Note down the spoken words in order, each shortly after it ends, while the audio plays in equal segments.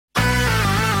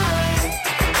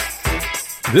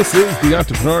This is the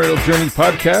Entrepreneurial Journey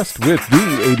Podcast with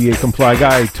the ADA Comply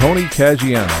guy, Tony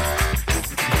Caggiano.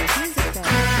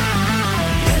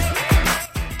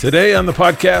 Today on the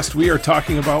podcast, we are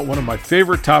talking about one of my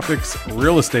favorite topics,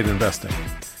 real estate investing.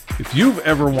 If you've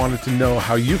ever wanted to know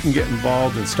how you can get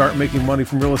involved and start making money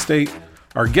from real estate,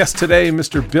 our guest today,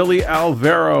 Mr. Billy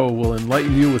Alvaro, will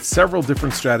enlighten you with several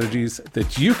different strategies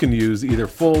that you can use either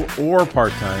full or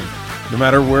part-time, no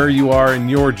matter where you are in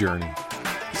your journey.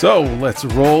 So let's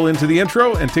roll into the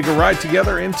intro and take a ride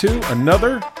together into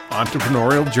another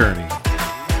entrepreneurial journey.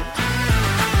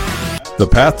 The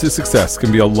path to success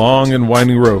can be a long and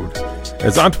winding road.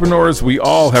 As entrepreneurs, we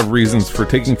all have reasons for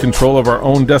taking control of our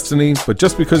own destiny, but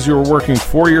just because you're working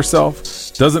for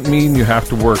yourself doesn't mean you have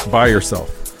to work by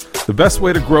yourself. The best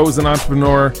way to grow as an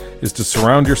entrepreneur is to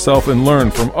surround yourself and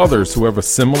learn from others who have a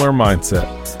similar mindset.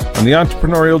 On the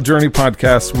Entrepreneurial Journey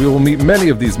podcast, we will meet many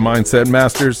of these mindset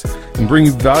masters and bring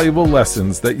you valuable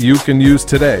lessons that you can use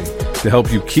today to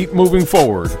help you keep moving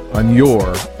forward on your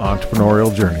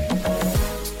entrepreneurial journey.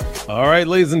 All right,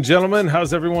 ladies and gentlemen,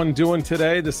 how's everyone doing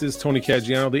today? This is Tony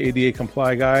Caggiano, the ADA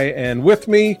Comply guy, and with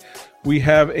me, we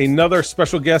have another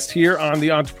special guest here on the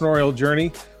Entrepreneurial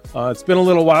Journey. It's been a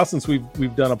little while since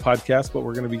we've done a podcast, but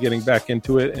we're going to be getting back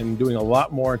into it and doing a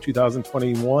lot more in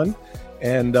 2021.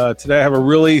 And today I have a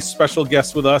really special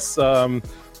guest with us, a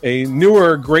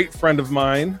newer great friend of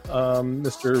mine,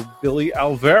 Mr. Billy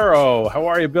Alvaro. How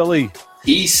are you, Billy?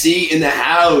 EC in the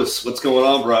house. What's going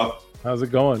on, bro? How's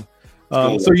it going?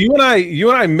 So you and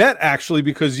I met actually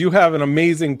because you have an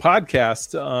amazing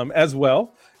podcast as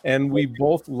well. And we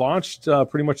both launched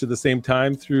pretty much at the same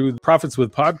time through the Profits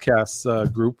with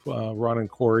Podcasts group, Ron and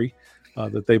Corey,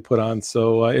 that they put on.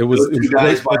 So it was two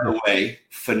guys, by the way,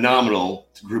 phenomenal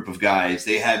group of guys.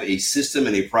 They have a system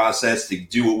and a process to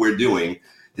do what we're doing,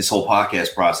 this whole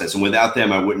podcast process. And without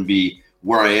them, I wouldn't be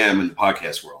where I am in the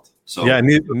podcast world. So yeah,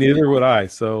 neither would I.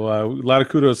 So a lot of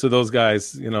kudos to those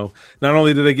guys. You know, not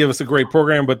only did they give us a great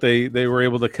program, but they were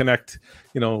able to connect,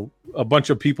 a bunch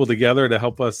of people together to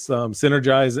help us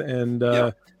synergize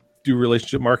and do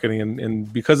relationship marketing.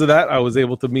 And because of that, I was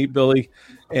able to meet Billy.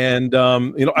 And,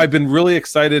 I've been really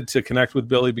excited to connect with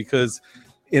Billy because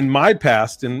in my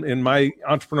past, in my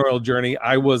entrepreneurial journey,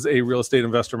 I was a real estate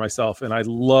investor myself, and I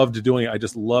loved doing it. I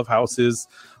just love houses.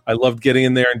 I loved getting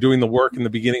in there and doing the work in the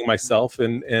beginning myself.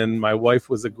 And my wife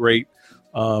was a great,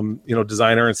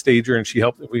 designer and stager, and she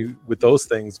helped me with those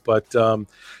things. But,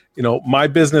 my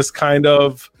business kind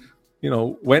of,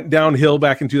 went downhill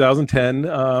back in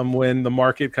 2010 when the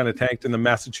market kind of tanked in the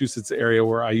Massachusetts area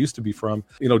where I used to be from.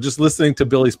 Just listening to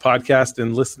Billy's podcast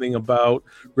and listening about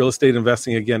real estate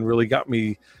investing again really got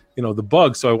me, the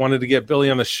bug. So I wanted to get Billy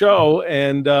on the show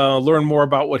and learn more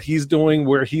about what he's doing,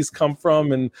 where he's come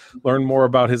from, and learn more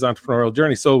about his entrepreneurial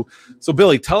journey. So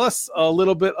Billy, tell us a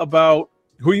little bit about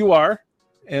who you are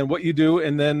and what you do.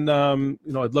 And then,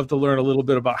 I'd love to learn a little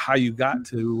bit about how you got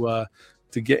to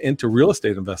get into real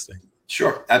estate investing.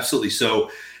 Sure, absolutely.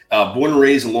 So, born and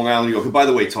raised in Long Island, New York. By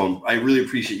the way, Tom, I really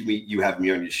appreciate you having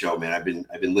me on your show, man. I've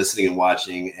been listening and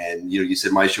watching, and you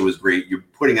said my show is great. You're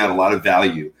putting out a lot of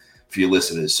value for your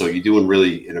listeners, so you're doing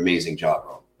really an amazing job,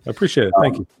 bro. I appreciate it.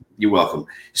 Thank you. You're welcome.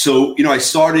 So,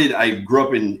 I grew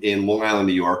up in Long Island,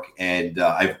 New York, and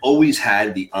I've always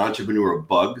had the entrepreneur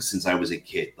bug since I was a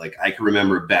kid. Like, I can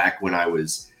remember back when I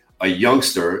was a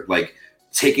youngster, like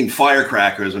taking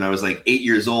firecrackers when I was like 8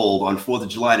 years old on 4th of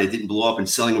July that didn't blow up and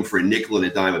selling them for a nickel and a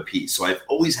dime a piece. So I've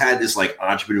always had this like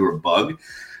entrepreneur bug.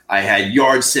 I had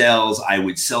yard sales. I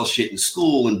would sell shit in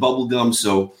school and bubble gum.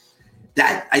 So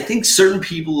that, I think certain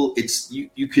people, it's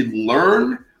you could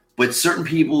learn, but certain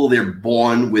people, they're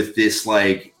born with this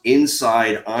like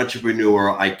inside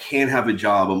entrepreneur. I can't have a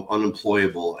job. I'm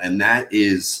unemployable. And that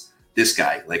is this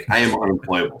guy. Like, I am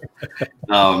unemployable.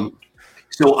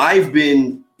 So I've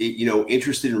been,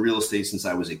 interested in real estate since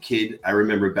I was a kid. I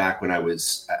remember back when I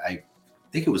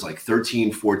think it was like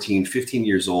 13, 14, 15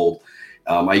 years old.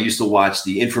 I used to watch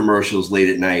the infomercials late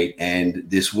at night, and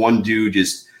this one dude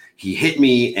he hit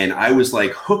me, and I was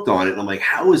like hooked on it. And I'm like,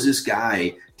 how is this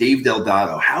guy, Dave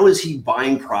Delgado, how is he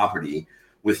buying property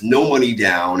with no money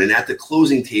down? And at the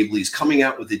closing table, he's coming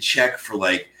out with a check for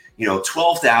like,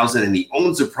 $12,000, and he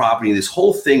owns the property. And this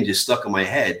whole thing just stuck in my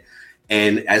head.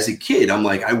 And as a kid, I'm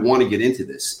like, I want to get into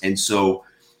this. And so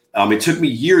it took me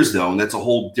years, though, and that's a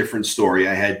whole different story.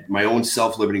 I had my own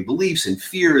self-limiting beliefs and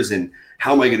fears, and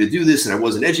how am I going to do this? And I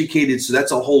wasn't educated, so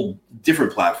that's a whole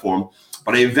different platform.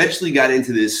 But I eventually got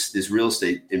into this real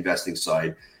estate investing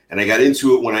side, and I got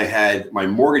into it when I had my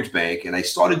mortgage bank, and I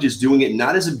started just doing it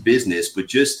not as a business, but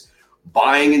just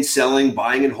buying and selling,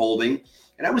 buying and holding.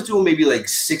 And I was doing maybe like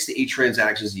 6 to 8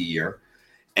 transactions a year.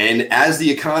 And as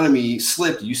the economy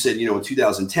slipped, you said, in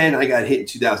 2010, I got hit in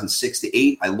 2006 to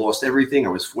 8. I lost everything. I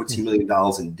was $14 million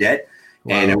in debt.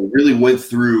 Wow. And I really went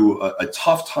through a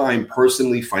tough time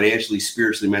personally, financially,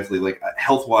 spiritually, mentally, like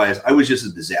health-wise. I was just a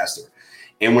disaster.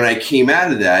 And when I came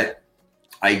out of that,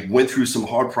 I went through some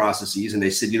hard processes, and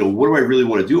they said, what do I really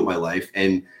want to do with my life?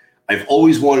 And I've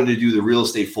always wanted to do the real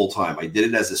estate full-time. I did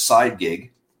it as a side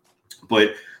gig.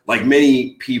 But like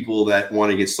many people that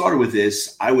want to get started with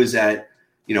this, I was at,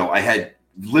 I had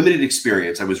limited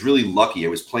experience. I was really lucky. I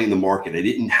was playing the market. I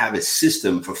didn't have a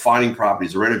system for finding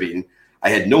properties or renovating. I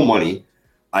had no money.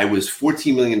 I was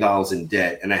 $14 million in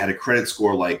debt, and I had a credit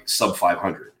score like sub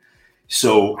 500.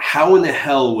 So how in the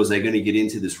hell was I going to get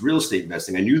into this real estate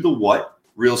investing? I knew the what,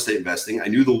 real estate investing. I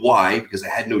knew the why because I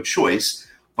had no choice,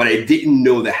 but I didn't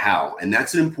know the how. And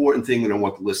that's an important thing that I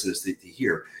want the listeners to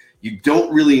hear. You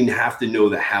don't really have to know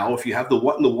the how. If you have the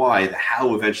what and the why, the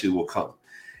how eventually will come.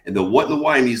 And the what and the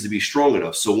why needs to be strong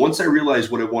enough. So once I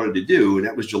realized what I wanted to do, and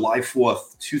that was July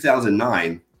 4th,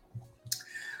 2009,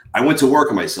 I went to work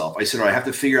on myself. I said, all right, I have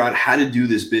to figure out how to do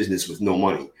this business with no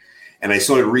money. And I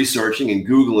started researching and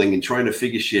Googling and trying to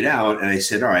figure shit out. And I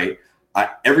said, all right,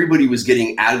 everybody was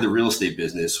getting out of the real estate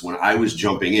business when I was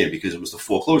jumping in because it was the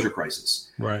foreclosure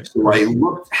crisis. Right. So I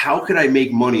looked, how could I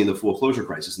make money in the foreclosure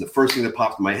crisis? And the first thing that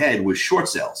popped in my head was short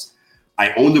sales.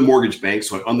 I owned a mortgage bank,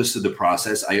 so I understood the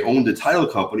process. I owned a title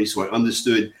company, so I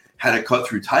understood how to cut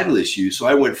through title issues. So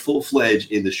I went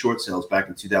full-fledged into short sales back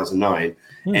in 2009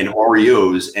 and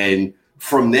REOs. And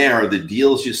from there, the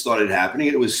deals just started happening.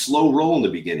 It was slow roll in the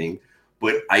beginning,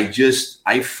 but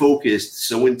I focused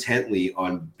so intently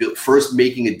on first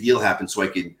making a deal happen so I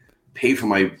could pay for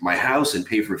my house and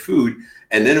pay for food.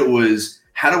 And then it was,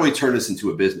 how do I turn this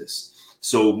into a business?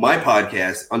 So my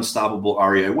podcast, Unstoppable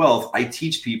REI Wealth, I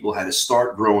teach people how to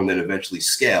start, grow, and then eventually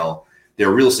scale their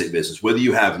real estate business. Whether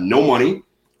you have no money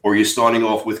or you're starting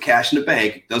off with cash in the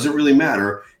bank, doesn't really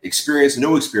matter. Experience,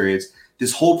 no experience.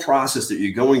 This whole process that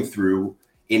you're going through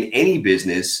in any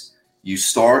business, you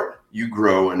start, you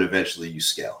grow, and eventually you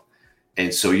scale.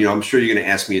 And so, I'm sure you're going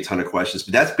to ask me a ton of questions,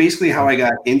 but that's basically how I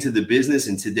got into the business.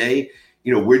 And today,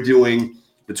 we're doing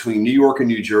between New York and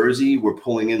New Jersey, we're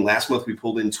pulling in. Last month, we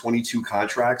pulled in 22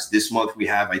 contracts. This month, we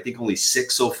have, I think, only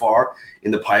 6 so far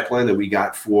in the pipeline that we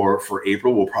got for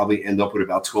April. We'll probably end up with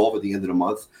about 12 at the end of the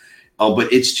month.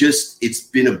 But it's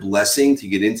been a blessing to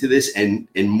get into this, and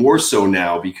more so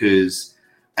now because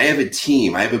I have a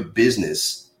team, I have a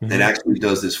business that actually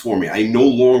does this for me. I no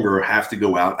longer have to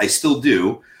go out. I still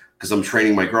do because I'm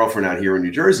training my girlfriend out here in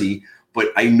New Jersey.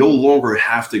 But I no longer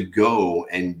have to go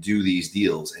and do these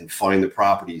deals and find the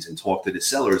properties and talk to the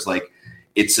sellers. Like,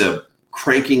 it's a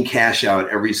cranking cash out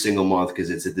every single month because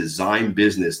it's a design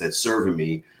business that's serving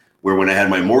me. Where when I had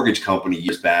my mortgage company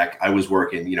years back, I was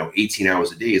working, 18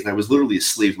 hours a day, and I was literally a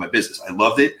slave to my business. I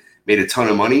loved it, made a ton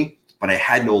of money, but I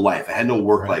had no life. I had no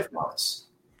work-life balance.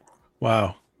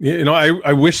 Wow.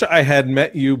 I wish I had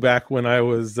met you back when I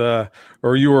was,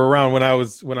 or you were around when I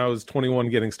was 21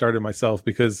 getting started myself,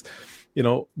 because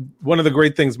one of the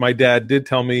great things my dad did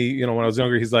tell me, when I was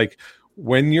younger, he's like,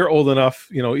 when you're old enough,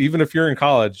 even if you're in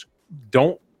college,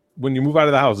 when you move out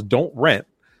of the house, don't rent.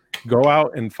 Go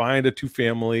out and find a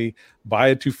 2-family, buy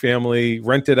a 2-family,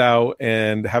 rent it out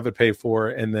and have it paid for,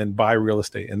 and then buy real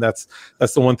estate. And that's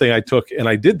the one thing I took, and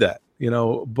I did that,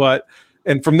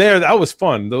 and from there, that was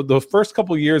fun. The first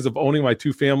couple of years of owning my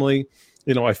 2-family,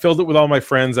 I filled it with all my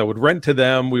friends. I would rent to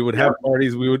them. We would have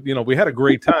parties. We had a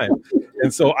great time.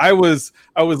 And so I was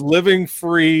living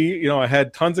free. I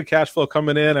had tons of cash flow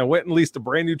coming in. I went and leased a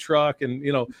brand new truck. And,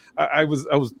 I was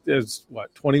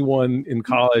 21 in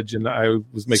college, and I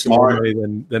was making more money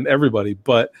than everybody.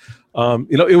 But,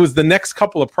 it was the next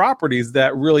couple of properties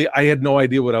that really, I had no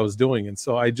idea what I was doing. And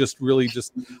so I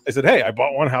said, hey, I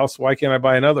bought one house. Why can't I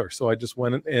buy another? So I just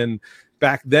went, and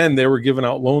back then they were giving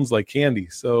out loans like candy.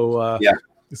 So,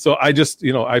 So I just,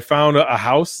 I found a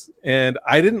house, and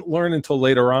I didn't learn until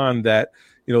later on that,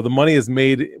 the money is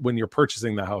made when you're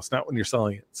purchasing the house, not when you're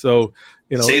selling it. So,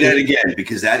 say that again,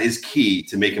 because that is key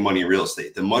to making money in real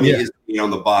estate. The money is on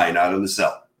the buy, not on the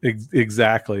sell.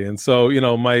 Exactly. And so,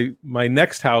 my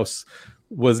next house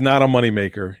was not a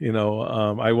moneymaker.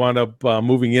 I wound up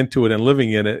moving into it and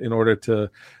living in it in order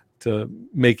to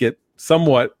make it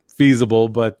somewhat feasible.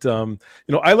 But,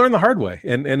 I learned the hard way,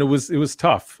 and it was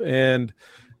tough. And,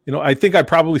 I think I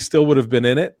probably still would have been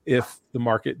in it if the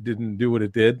market didn't do what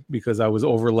it did, because I was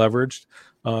over leveraged.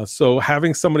 So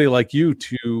having somebody like you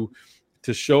to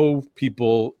show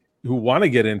people who want to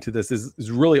get into this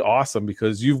is really awesome,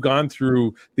 because you've gone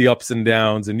through the ups and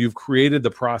downs and you've created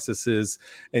the processes,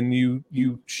 and you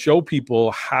show people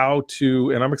how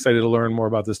to, and I'm excited to learn more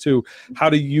about this too,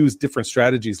 how to use different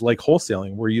strategies like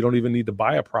wholesaling, where you don't even need to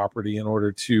buy a property in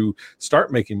order to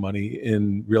start making money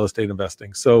in real estate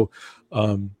investing. So,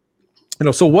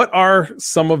 so what are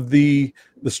some of the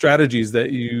strategies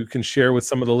that you can share with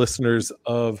some of the listeners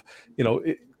of,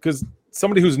 because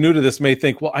somebody who's new to this may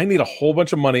think, well, I need a whole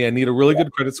bunch of money. I need a really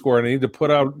good credit score, and I need to put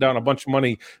down a bunch of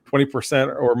money,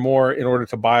 20% or more, in order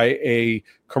to buy a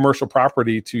commercial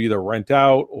property to either rent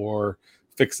out or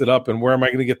fix it up. And where am I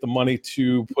going to get the money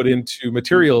to put into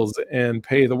materials and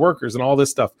pay the workers and all this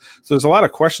stuff? So there's a lot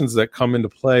of questions that come into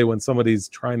play when somebody's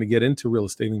trying to get into real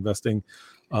estate investing.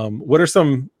 What are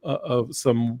some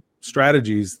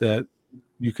strategies that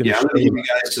you can? Yeah, I'm going to give you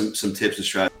guys some tips and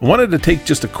strategies. I wanted to take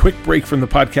just a quick break from the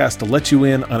podcast to let you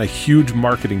in on a huge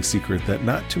marketing secret that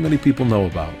not too many people know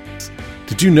about.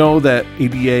 Did you know that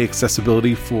ADA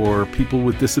accessibility for people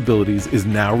with disabilities is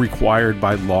now required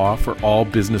by law for all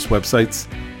business websites?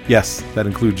 Yes, that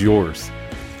includes yours.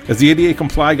 As the ADA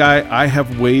Comply Guy, I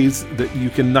have ways that you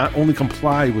can not only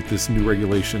comply with this new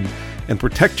regulation and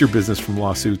protect your business from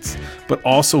lawsuits, but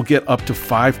also get up to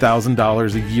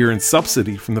 $5,000 a year in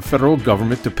subsidy from the federal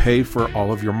government to pay for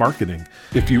all of your marketing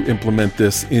if you implement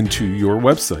this into your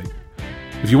website.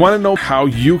 If you want to know how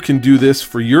you can do this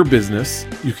for your business,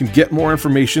 you can get more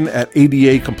information at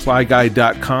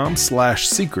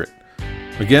adacomplyguy.com/secret.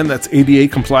 Again, that's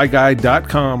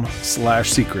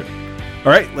adacomplyguy.com/secret.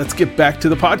 All right, let's get back to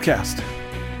the podcast.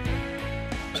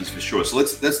 For sure. So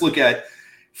let's look at,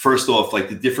 first off, like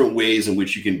the different ways in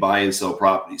which you can buy and sell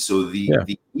property. So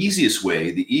the easiest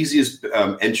way, the easiest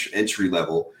entry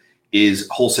level is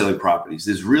wholesaling properties.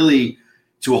 There's really,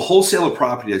 to a wholesaler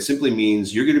property, that simply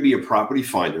means you're going to be a property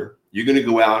finder. You're going to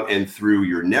go out and through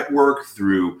your network,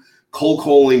 through cold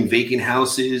calling vacant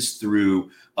houses, through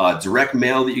direct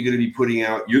mail that you're going to be putting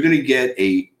out, you're going to get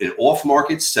an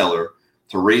off-market seller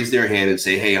to raise their hand and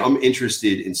say, hey, I'm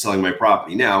interested in selling my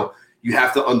property. Now, you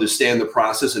have to understand the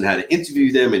process and how to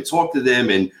interview them and talk to them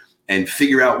and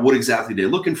figure out what exactly they're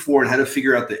looking for and how to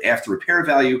figure out the after repair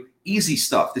value. Easy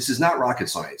stuff. This is not rocket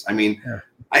science. I mean,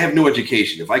 I have no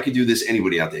education. If I could do this,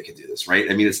 anybody out there could do this, right?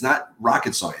 I mean, it's not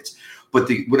rocket science. But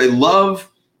what I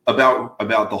love about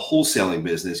the wholesaling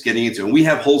business, getting into, and we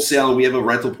have wholesale and we have a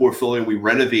rental portfolio and we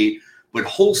renovate, but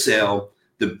wholesale,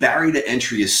 the barrier to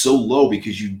entry is so low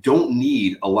because you don't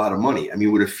need a lot of money. I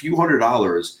mean, with a few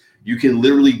 $100s, you can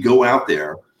literally go out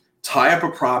there, tie up a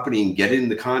property and get it in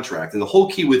the contract. And the whole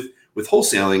key with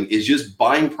wholesaling is just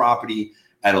buying property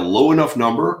at a low enough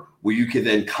number where you can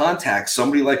then contact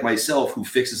somebody like myself who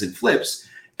fixes and flips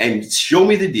and show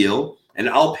me the deal, and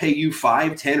I'll pay you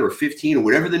 5, 10, or 15 or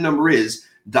whatever the number is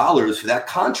dollars for that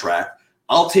contract.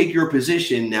 I'll take your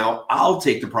position. Now I'll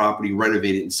take the property,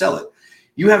 renovate it, and sell it.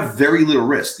 You have very little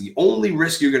risk. The only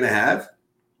risk you're going to have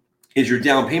is your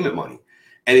down payment money.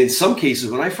 And in some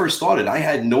cases, when I first started, I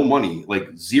had no money, like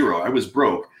zero. I was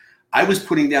broke. I was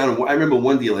putting down, I remember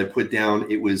one deal I put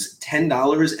down, it was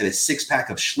 $10 and a 6-pack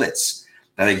of Schlitz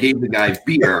that I gave the guy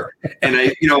beer. And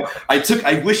I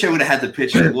wish I would have had the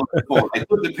picture. I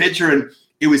took the picture and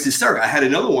it was hysterical. I had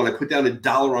another one. I put down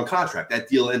 $1 on contract. That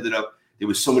deal ended up, there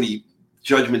was so many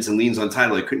judgments and liens on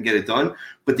title, I couldn't get it done.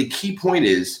 But the key point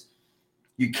is,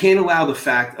 you can't allow the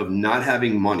fact of not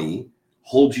having money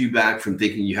hold you back from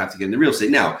thinking you have to get into real estate.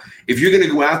 Now, if you're going to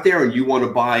go out there and you want to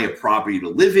buy a property to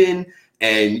live in,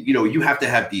 and you have to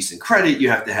have decent credit, you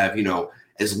have to have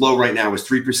as low right now as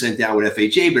 3% down with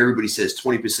FHA, but everybody says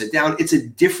 20% down. It's a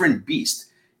different beast.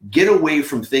 Get away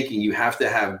from thinking you have to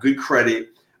have good credit,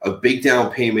 a big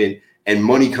down payment, and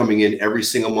money coming in every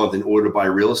single month in order to buy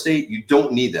real estate. You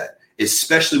don't need that,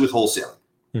 especially with wholesaling.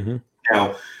 Mm-hmm.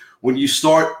 Now, when you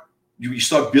start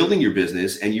building your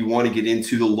business and you want to get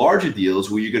into the larger deals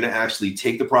where you're going to actually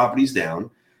take the properties down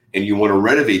and you want to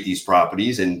renovate these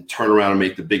properties and turn around and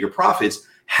make the bigger profits,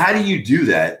 how do you do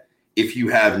that if you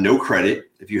have no credit,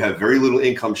 if you have very little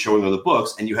income showing on the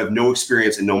books, and you have no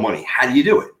experience and no money? How do you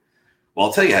do it? Well,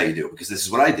 I'll tell you how you do it, because this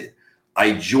is what I did.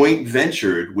 I joint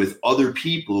ventured with other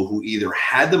people who either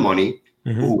had the money,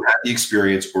 mm-hmm. who had the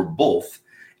experience, or both.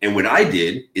 And what I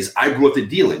did is I brought the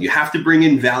deal in. You have to bring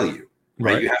in value.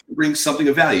 Right? You have to bring something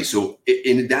of value. So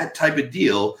in that type of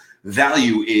deal,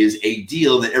 value is a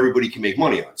deal that everybody can make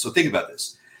money on. So think about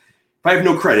this. If I have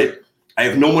no credit, I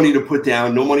have no money to put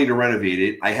down, no money to renovate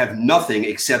it, I have nothing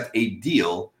except a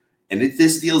deal, and if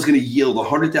this deal is going to yield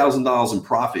 $100,000 in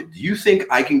profit, do you think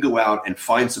I can go out and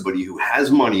find somebody who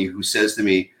has money, who says to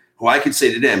me, who I could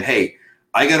say to them, hey,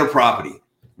 I got a property.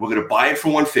 We're going to buy it for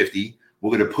 $150.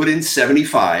 We're going to put in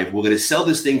 75. We're going to sell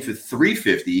this thing for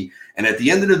 350. And at the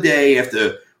end of the day,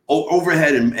 after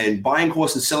overhead and buying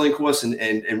costs and selling costs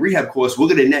and rehab costs, we're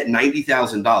going to net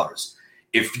 $90,000.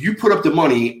 If you put up the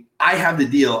money, I have the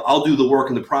deal. I'll do the work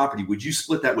in the property. Would you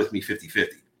split that with me 50-50?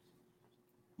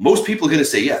 Most people are going to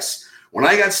say yes. When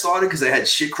I got started, because I had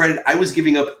shit credit, I was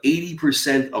giving up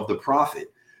 80% of the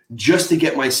profit just to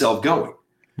get myself going.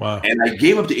 Wow. And I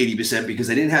gave up to 80% because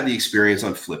I didn't have the experience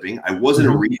on flipping. I wasn't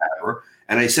a rehabber.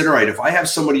 And I said, all right, if I have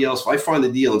somebody else, if I find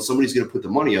the deal and somebody's going to put the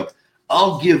money up,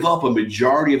 I'll give up a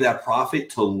majority of that profit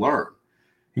to learn.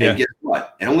 And guess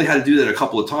what? I only had to do that a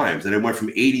couple of times. And I went from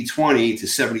 80-20 to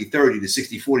 70-30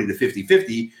 to 60-40 to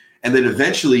 50-50. And then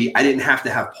eventually I didn't have to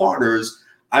have partners.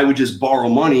 I would just borrow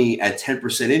money at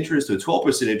 10% interest or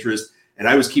 12% interest. And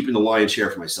I was keeping the lion's share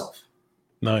for myself.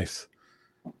 Nice.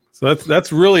 So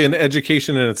that's really an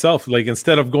education in itself. Like,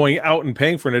 instead of going out and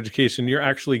paying for an education, you're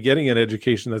actually getting an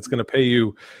education that's going to pay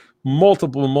you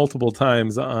multiple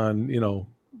times on,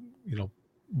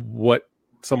 what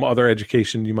some other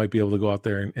education you might be able to go out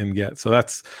there and get. So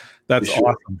that's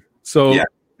awesome. So yeah,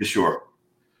 for sure.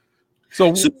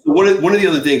 So one of the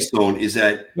other things, Stone, is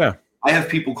that I have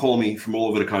people call me from all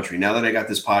over the country. Now that I got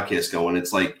this podcast going,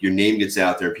 it's like your name gets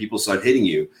out there, people start hitting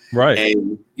you. Right.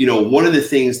 And one of the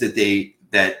things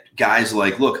that guys are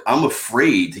like, look, I'm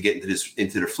afraid to get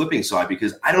into the flipping side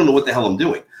because I don't know what the hell I'm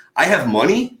doing. I have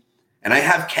money and I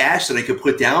have cash that I could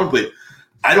put down, but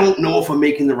I don't know if I'm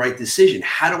making the right decision.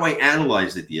 How do I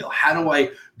analyze the deal? How do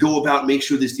I go about make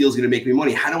sure this deal is going to make me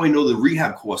money? How do I know the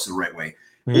rehab costs the right way?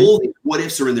 All these what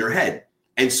ifs are in their head.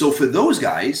 And so for those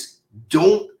guys,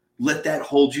 don't let that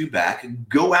hold you back.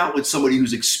 Go out with somebody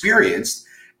who's experienced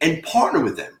and partner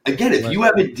with them. Again, if you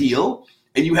have a deal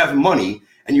and you have money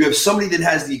and you have somebody that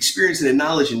has the experience and the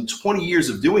knowledge in 20 years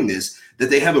of doing this,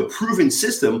 that they have a proven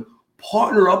system,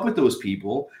 partner up with those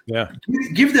people. Yeah.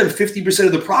 Give them 50%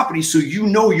 of the property so you're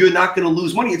not going to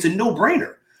lose money. It's a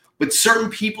no-brainer. But certain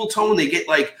people, Tone, they get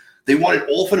like they want it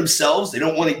all for themselves. They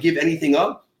don't want to give anything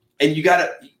up. And you got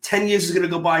to 10 years is going to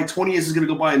go by, 20 years is going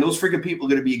to go by, and those freaking people are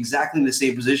going to be exactly in the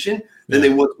same position than they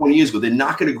were 20 years ago. They're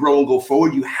not going to grow and go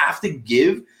forward. You have to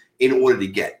give in order to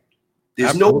get.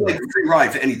 There's no free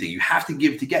ride for anything. You have to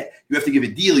give to get. You have to give a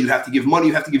deal. You have to give money.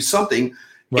 You have to give something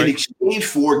in exchange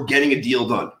for getting a deal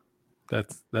done.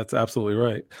 That's absolutely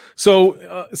right.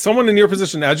 So someone in your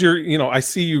position, as you're, I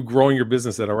see you growing your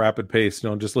business at a rapid pace,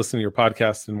 just listening to your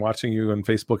podcast and watching you on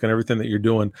Facebook and everything that you're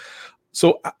doing.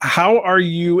 So how are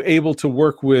you able to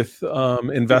work with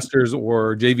investors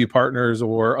or JV partners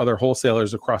or other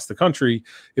wholesalers across the country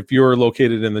if you're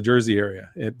located in the Jersey area?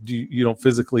 You aren't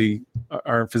physically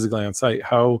on site.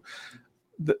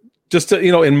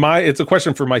 It's a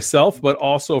question for myself, but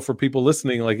also for people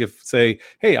listening. Like, if say,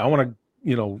 hey, I want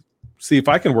to, see if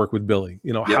I can work with Billy,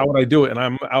 how would I do it? And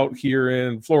I'm out here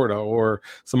in Florida or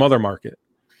some other market.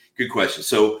 Good question.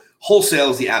 So wholesale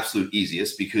is the absolute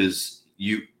easiest because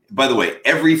by the way,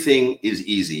 everything is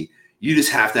easy. You just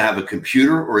have to have a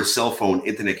computer or a cell phone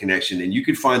internet connection, and you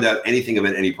can find out anything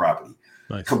about any property.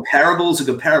 Nice. Comparables are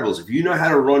comparables. If you know how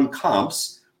to run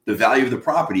comps, the value of the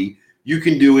property, you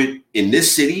can do it in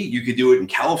this city. You could do it in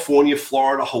California,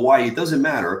 Florida, Hawaii. It doesn't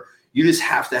matter. You just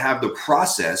have to have the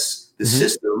process, the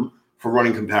system for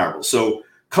running comparables. So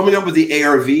coming up with the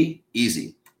ARV,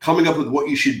 easy. Coming up with what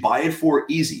you should buy it for,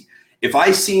 easy. If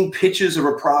I seen pictures of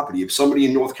a property, if somebody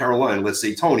in North Carolina, let's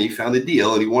say Tony, found a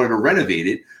deal and he wanted to renovate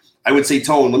it, I would say,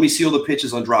 Tone, let me see all the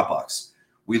pictures on Dropbox.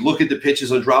 We look at the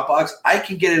pictures on Dropbox. I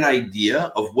can get an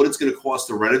idea of what it's going to cost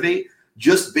to renovate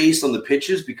just based on the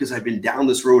pictures because I've been down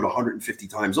this road 150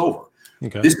 times over.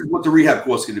 Okay. This is what the rehab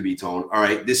cost is going to be, Tone. All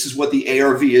right, this is what the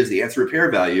ARV is, the after repair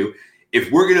value.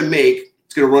 If we're going to make,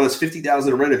 it's going to run us $50,000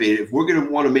 to renovate it. If we're going to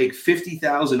want to make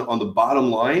 $50,000 on the bottom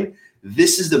line,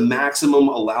 this is the maximum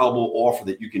allowable offer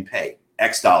that you can pay,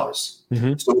 X dollars.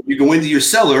 So when you go into your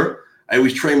seller, I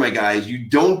always train my guys, you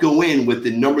don't go in with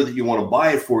the number that you want to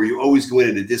buy it for. You always go in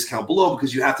at a discount below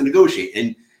because you have to negotiate.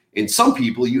 And in some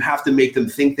people, you have to make them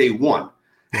think they won.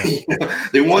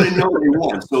 They want to know what they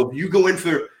want. So if you go in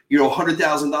for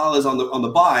 $100,000 on the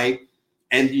buy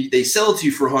and they sell it to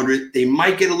you for 100, they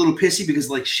might get a little pissy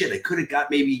because like, shit, I could have got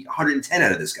maybe 110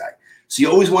 out of this guy. So you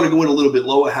always want to go in a little bit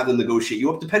lower, have them negotiate you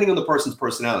up, depending on the person's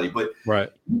personality. But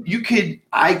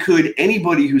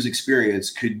anybody who's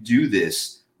experienced could do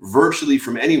this virtually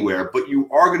from anywhere, but you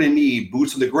are going to need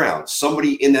boots on the ground,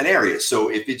 somebody in that area. So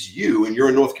if it's you and you're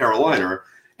in North Carolina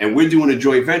and we're doing a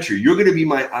joint venture, you're going to be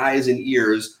my eyes and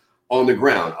ears on the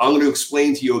ground. I'm going to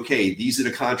explain to you, okay, these are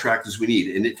the contractors we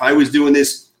need. And if I was doing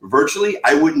this virtually,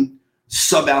 I wouldn't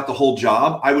sub out the whole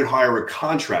job. I would hire a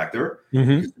contractor.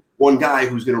 one guy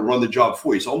who's going to run the job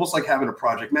for you. It's almost like having a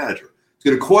project manager. It's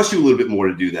going to cost you a little bit more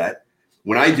to do that.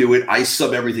 When I do it, I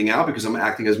sub everything out because I'm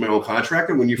acting as my own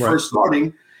contractor. When you're first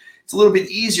starting, it's a little bit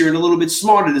easier and a little bit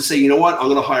smarter to say, you know what, I'm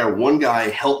going to hire one guy,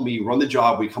 help me run the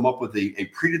job. We come up with a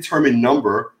predetermined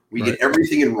number. We get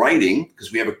everything in writing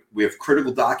because we have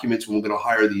critical documents when we're going to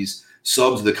hire these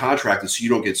subs, the contractors, so you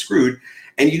don't get screwed.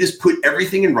 And you just put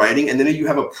everything in writing, and then you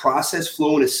have a process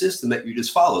flow and a system that you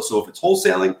just follow. So if it's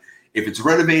wholesaling, if it's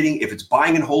renovating, if it's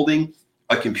buying and holding,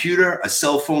 a computer, a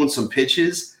cell phone, some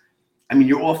pitches, I mean,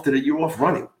 you're off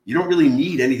running. You don't really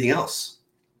need anything else.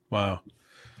 Wow.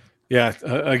 Yeah.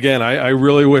 Again, I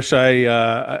really wish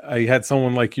I had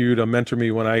someone like you to mentor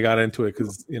me when I got into it.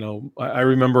 Cause I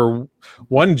remember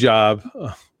one job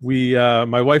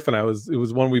my wife and I it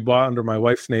was one we bought under my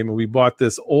wife's name, and we bought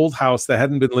this old house that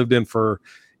hadn't been lived in for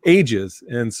ages.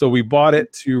 And so we bought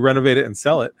it to renovate it and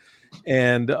sell it.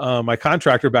 And my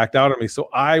contractor backed out on me. So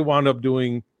I wound up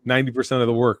doing 90% of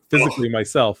the work physically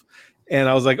myself. And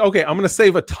I was like, okay, I'm going to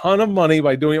save a ton of money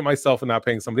by doing it myself and not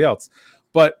paying somebody else.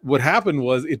 But what happened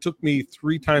was it took me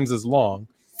 3 times as long.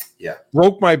 Yeah.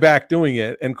 Broke my back doing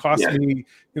it and cost me,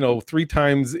 3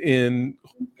 times in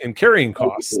carrying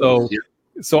costs.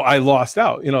 So I lost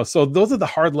out, so those are the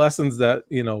hard lessons that,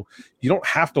 you don't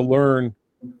have to learn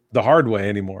the hard way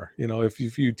anymore.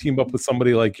 If you team up with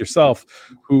somebody like yourself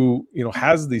who,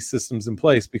 has these systems in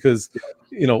place, because,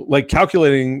 like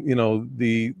calculating,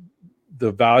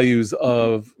 the values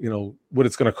of, what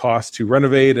it's going to cost to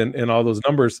renovate and all those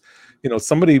numbers,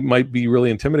 somebody might be really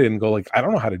intimidated and go like, I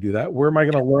don't know how to do that. Where am I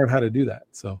going to learn how to do that?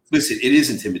 So listen, it is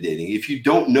intimidating. If you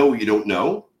don't know, you don't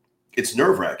know. It's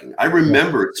nerve-wracking. I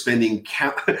remember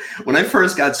when I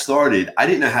first got started, I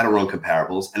didn't know how to run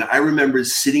comparables. And I remember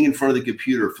sitting in front of the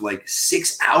computer for like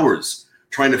 6 hours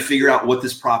trying to figure out what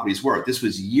this property's worth. This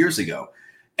was years ago.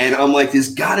 And I'm like,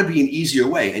 there's got to be an easier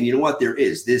way. And you know what? There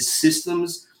is. There's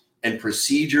systems and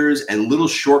procedures and little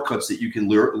shortcuts that you can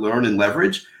learn and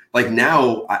leverage. Like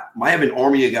now, I have an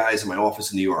army of guys in my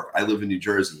office in New York. I live in New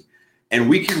Jersey. And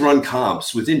we can run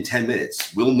comps within 10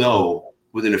 minutes. We'll know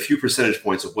within a few percentage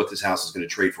points of what this house is going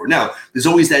to trade for. Now, there's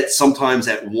always sometimes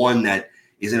that one that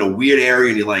is in a weird area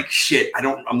and you're like, shit,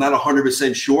 I'm not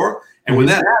 100% sure. And when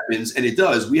that happens, and it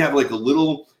does, we have like a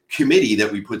little committee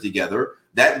that we put together.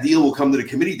 That deal will come to the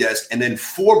committee desk, and then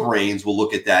 4 brains will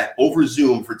look at that over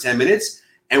Zoom for 10 minutes,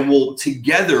 and we'll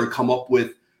together come up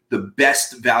with the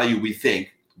best value we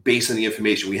think based on the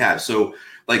information we have. So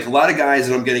like a lot of guys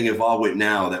that I'm getting involved with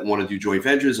now that want to do joint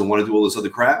ventures and want to do all this other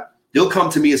crap, they'll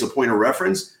come to me as a point of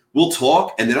reference. We'll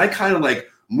talk, and then I kind of like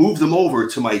move them over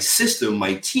to my system,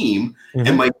 my team,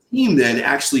 and my team then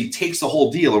actually takes the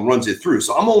whole deal and runs it through.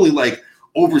 So I'm only like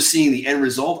overseeing the end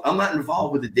result. I'm not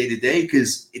involved with the day-to-day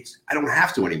because I don't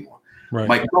have to anymore. Right.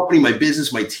 My company, my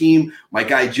business, my team, my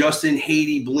guy Justin,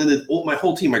 Haiti, Belinda, my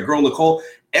whole team, my girl Nicole,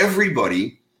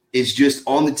 everybody is just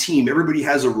on the team. Everybody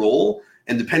has a role,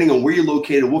 and depending on where you're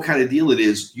located, what kind of deal it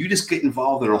is, you just get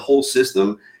involved in a whole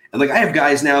system. And like I have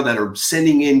guys now that are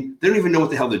sending in, they don't even know what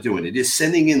the hell they're doing. They're just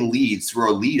sending in leads through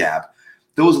our lead app.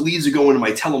 Those leads are going to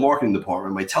my telemarketing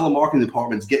department. My telemarketing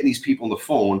department's getting these people on the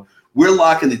phone. We're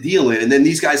locking the deal in. And then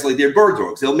these guys, like they're bird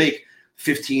dogs. They'll make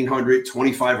 $1,500,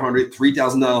 $2,500,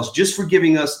 $3,000 just for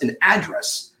giving us an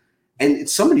address. And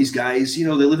some of these guys,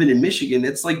 they're living in Michigan.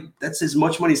 That's as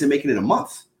much money as they're making in a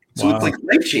month. So It's like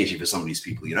life-changing for some of these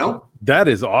people, That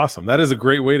is awesome. That is a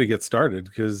great way to get started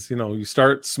because, you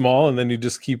start small and then you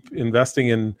just keep investing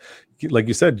in, like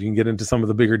you said, you can get into some of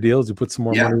the bigger deals. You put some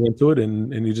more money into it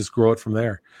and you just grow it from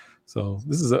there. So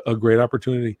this is a great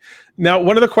opportunity. Now,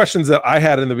 one of the questions that I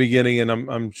had in the beginning, and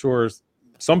I'm sure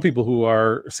some people who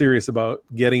are serious about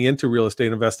getting into real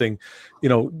estate investing,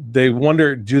 they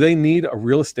wonder, do they need a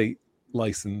real estate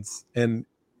license? And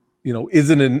is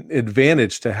it an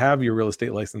advantage to have your real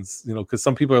estate license? Because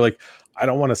some people are like, I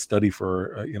don't want to study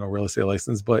for a real estate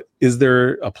license, but is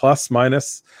there a plus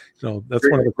minus? That's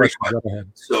one of the questions I've had.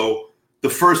 So the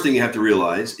first thing you have to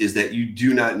realize is that you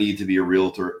do not need to be a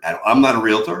realtor. I'm not a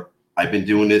realtor. I've been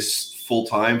doing this full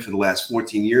time for the last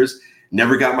 14 years.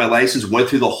 Never got my license. Went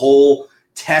through the whole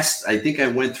test. I think I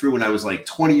went through when I was like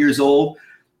 20 years old.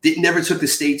 Never took the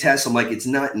state test. I'm like, it's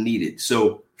not needed.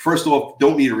 So first off,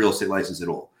 don't need a real estate license at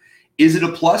all. Is it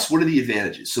a plus? What are the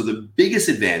advantages? So the biggest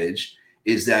advantage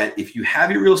is that if you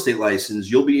have your real estate license,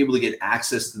 you'll be able to get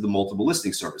access to the multiple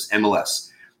listing service,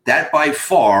 MLS. That by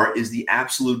far is the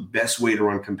absolute best way to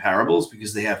run comparables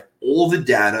because they have all the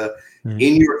data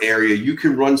in your area. You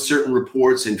can run certain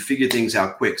reports and figure things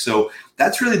out quick. So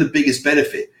that's really the biggest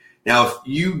benefit. Now, if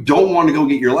you don't want to go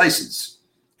get your license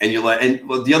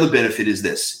the other benefit is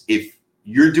this, if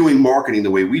you're doing marketing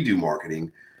the way we do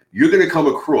marketing, you're going to come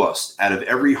across, out of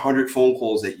every 100 phone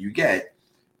calls that you get,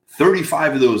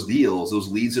 35 of those deals, those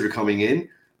leads that are coming in,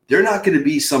 they're not going to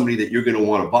be somebody that you're going to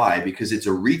want to buy because it's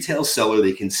a retail seller.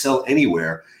 They can sell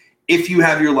anywhere. If you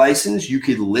have your license, you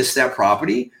could list that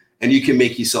property and you can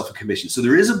make yourself a commission. So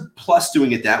there is a plus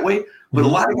doing it that way. But a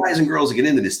lot of guys and girls that get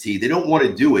into this, T, they don't want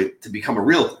to do it to become a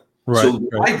realtor. Right, so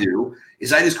what I do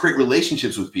is I just create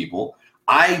relationships with people.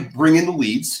 I bring in the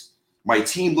leads. My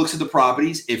team looks at the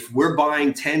properties. If we're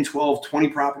buying 10, 12, 20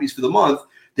 properties for the month,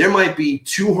 there might be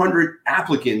 200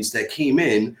 applicants that came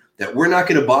in that we're not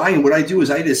going to buy. And what I do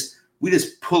is we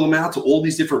just pull them out to all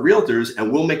these different realtors,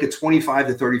 and we'll make a 25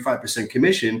 to 35%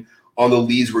 commission on the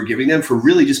leads we're giving them for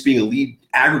really just being a lead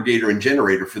aggregator and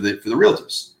generator for the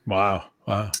realtors. Wow.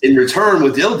 In return,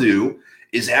 what they'll do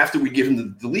is after we give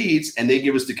them the leads and they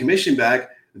give us the commission back,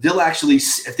 they'll actually,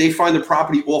 if they find the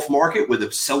property off market where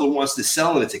the seller wants to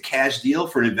sell and it's a cash deal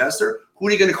for an investor, who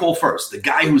are you going to call first? The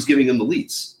guy who's giving them the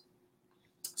leads.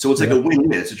 So it's like a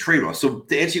win-win. It's a trade-off. So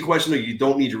to answer your question, you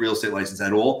don't need your real estate license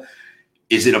at all.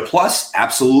 Is it a plus?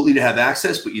 Absolutely, to have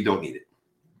access, but you don't need it.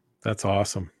 That's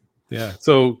awesome. Yeah.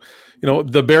 So,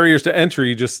 the barriers to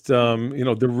entry just, there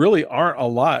really aren't a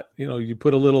lot. You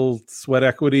put a little sweat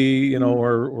equity,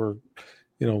 or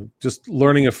just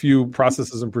learning a few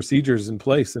processes and procedures in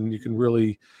place, and you can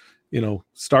really,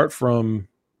 start from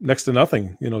next to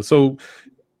nothing. So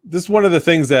this is one of the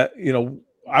things that,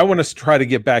 I want to try to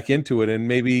get back into it and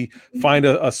maybe find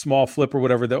a small flip or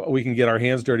whatever that we can get our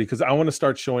hands dirty, because I want to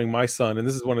start showing my son. And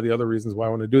this is one of the other reasons why I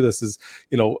want to do this is,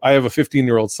 I have a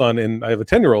 15-year-old son and I have a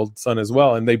 10-year-old son as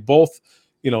well. And they both,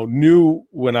 knew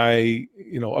when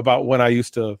about when I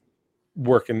used to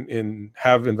work and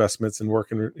have investments and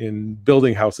work in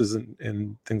building houses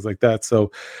and things like that.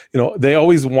 So, they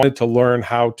always wanted to learn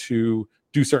how to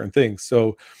do certain things.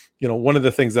 So, one of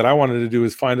the things that I wanted to do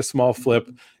is find a small flip,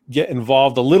 get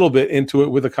involved a little bit into it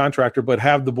with a contractor, but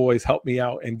have the boys help me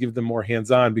out and give them more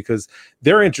hands-on, because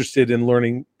they're interested in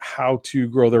learning how to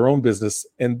grow their own business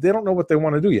and they don't know what they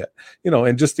want to do yet,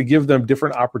 and just to give them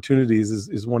different opportunities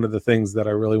is one of the things that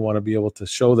I really want to be able to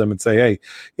show them and say, hey,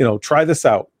 try this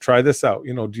out.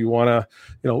 Do you want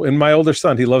to, and my older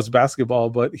son, he loves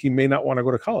basketball, but he may not want to go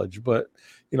to college, but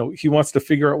he wants to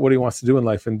figure out what he wants to do in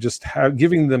life, and just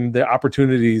giving them the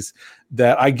opportunities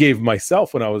that I gave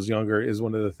myself when I was younger is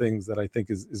one of the things that I think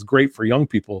is great for young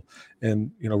people.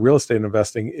 And, real estate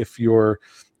investing, if you're,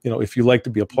 if you like to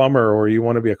be a plumber or you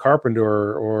want to be a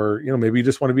carpenter or maybe you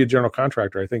just want to be a general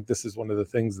contractor, I think this is one of the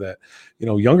things that,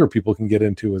 younger people can get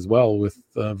into as well with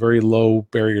a very low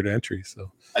barrier to entry.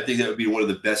 So I think that would be one of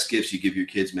the best gifts you give your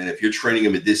kids, man. If you're training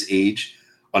them at this age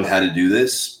on how to do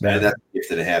this, man, that's a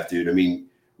gift and a half, dude. I mean,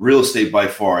 real estate by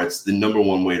far, it's the number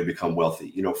one way to become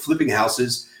wealthy. Flipping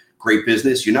houses, great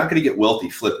business. You're not going to get wealthy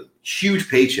flipping. Huge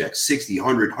paychecks, $60,000,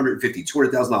 $100,000,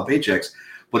 $150,000, $200,000 paychecks.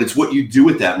 But it's what you do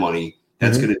with that money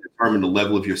that's going to determine the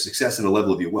level of your success and the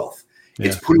level of your wealth. Yeah.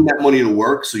 It's putting that money to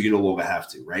work so you no longer have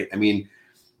to, right? I mean,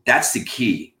 that's the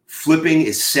key. Flipping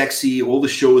is sexy. All the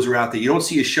shows are out there. You don't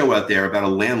see a show out there about a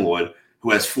landlord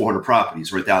who has 400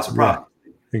 properties or 1,000 properties.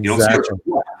 Exactly. You don't see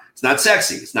it. It's not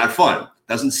sexy. It's not fun.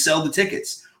 Doesn't sell the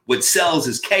tickets. What sells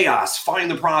is chaos,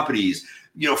 finding the properties,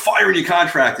 firing your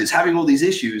contractors, having all these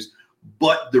issues.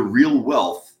 But the real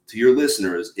wealth, to your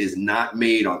listeners, is not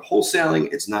made on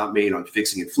wholesaling. It's not made on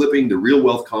fixing and flipping. The real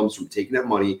wealth comes from taking that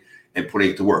money and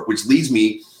putting it to work, which leads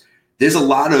me, there's a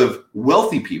lot of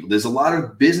wealthy people. There's a lot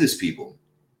of business people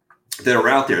that are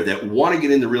out there that want to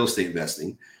get into real estate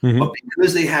investing, but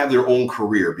because they have their own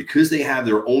career, because they have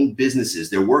their own businesses,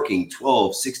 they're working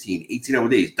 12, 16, 18-hour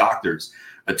days, doctors,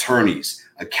 attorneys,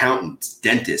 accountants,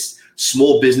 dentists,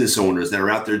 small business owners that are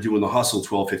out there doing the hustle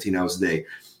 12, 15 hours a day.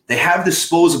 They have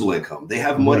disposable income. They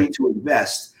have money to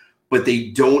invest, but they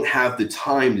don't have the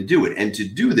time to do it. And to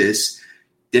do this,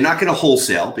 they're not going to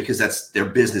wholesale because they're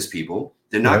business people.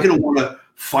 They're not going to want to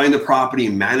find the property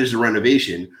and manage the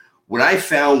renovation. What I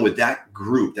found with that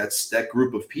group, that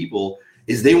group of people,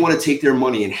 is they want to take their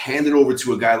money and hand it over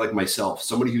to a guy like myself,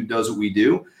 somebody who does what we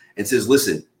do and says,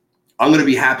 listen, I'm going to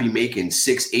be happy making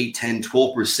 6, 8, 10,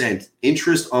 12%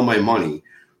 interest on my money,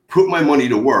 put my money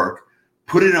to work,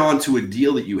 put it onto a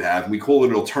deal that you have. And we call it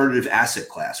an alternative asset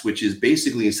class, which is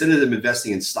basically instead of them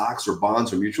investing in stocks or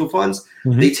bonds or mutual funds,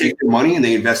 they take their money and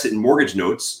they invest it in mortgage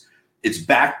notes. It's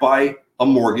backed by a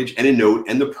mortgage and a note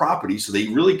and the property. So they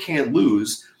really can't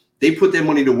lose. They put their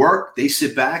money to work. They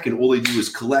sit back and all they do is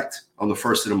collect on the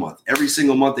first of the month. Every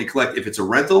single month they collect. If it's a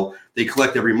rental, they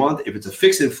collect every month. If it's a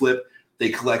fix and flip, they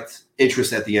collect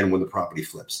interest at the end when the property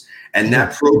flips. And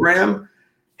that program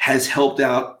has helped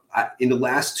out. In the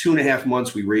last 2.5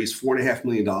 months, we raised $4.5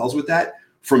 million with that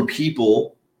from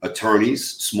people attorneys,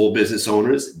 small business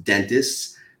owners,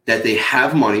 dentists, that they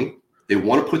have money. They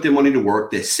want to put their money to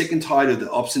work. They're sick and tired of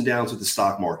the ups and downs of the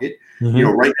stock market. You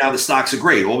know, right now the stocks are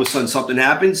great. All of a sudden something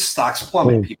happens, stocks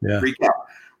plummet. People freak out.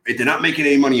 Right? They're not making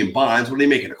any money in bonds. What are they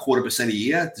making? 0.25% a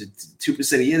year,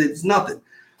 2% a year? It's nothing.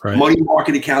 Right. Money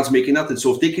market accounts making nothing.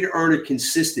 So if they can earn a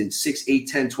consistent 6, 8,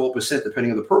 10, 12%,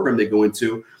 depending on the program they go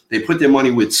into, they put their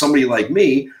money with somebody like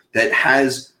me that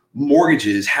has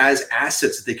mortgages, has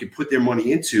assets that they can put their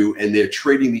money into, and they're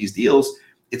trading these deals.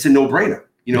 It's a no-brainer.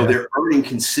 You know, they're earning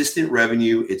consistent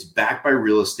revenue. It's backed by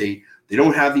real estate. They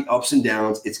don't have the ups and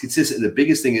downs. It's consistent. And the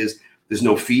biggest thing is there's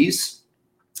no fees.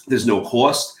 There's no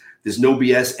cost. There's no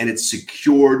BS. And it's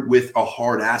secured with a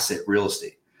hard asset, real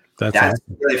estate. That's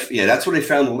awesome. That's what I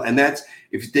found. And that's,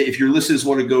 if your listeners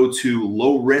want to go to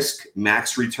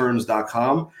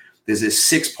lowriskmaxreturns.com, there's a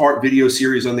 6-part video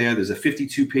series on there. There's a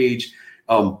 52-page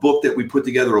book that we put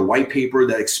together, a white paper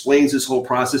that explains this whole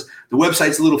process. The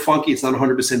website's a little funky. It's not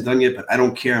 100% done yet, but I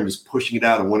don't care. I'm just pushing it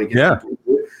out. I want to get people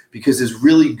to it because there's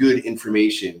really good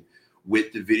information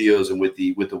with the videos and with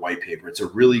the white paper. It's a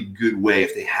really good way.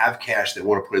 If they have cash, they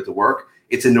want to put it to work.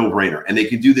 It's a no-brainer. And they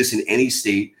can do this in any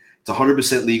state. It's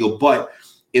 100% legal. But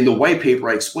in the white paper,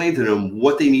 I explained to them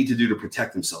what they need to do to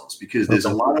protect themselves, because there's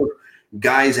a lot of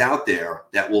guys out there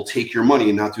that will take your money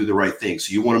and not do the right thing.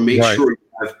 So you want to make sure you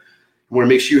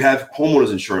have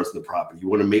homeowners insurance in the property. You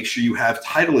want to make sure you have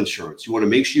title insurance. You want to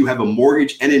make sure you have a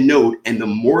mortgage and a note, and the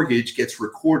mortgage gets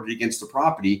recorded against the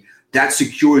property. That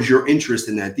secures your interest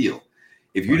in that deal.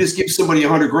 If you just give somebody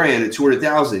 $100,000 and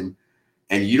 $200,000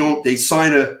 and they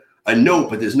sign a note,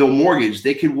 but there's no mortgage,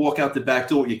 they can walk out the back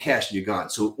door with your cash and you're gone.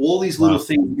 So all these little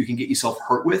things you can get yourself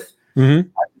hurt with, I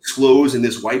disclose in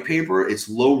this white paper. It's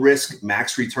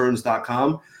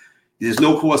lowriskmaxreturns.com. There's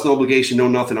no cost, no obligation, no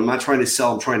nothing. I'm not trying to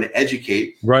sell. I'm trying to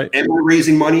educate. Right. Am I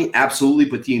raising money? Absolutely.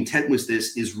 But the intent with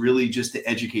this is really just to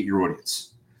educate your audience.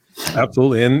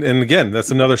 Absolutely. And again,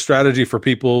 that's another strategy for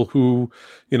people who,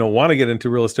 want to get into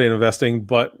real estate investing,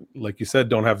 but like you said,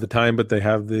 don't have the time, but they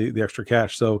have the extra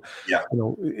cash. So,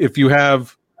 if you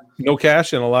have no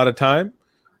cash and a lot of time,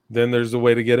 then there's a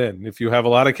way to get in. If you have a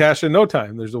lot of cash and no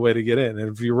time, there's a way to get in.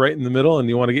 And if you're right in the middle and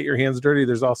you want to get your hands dirty,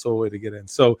 there's also a way to get in.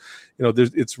 So,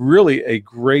 it's really a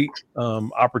great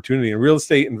opportunity. And real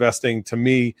estate investing, to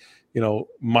me,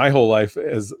 my whole life,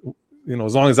 as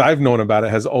long as I've known about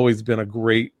it, has always been a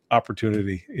great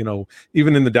opportunity.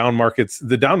 Even in the down markets,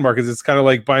 it's kind of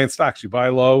like buying stocks. You buy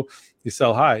low, you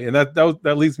sell high. And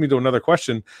that leads me to another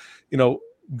question.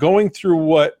 Going through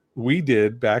what we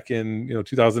did back in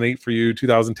 2008 for you,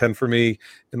 2010 for me,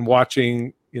 and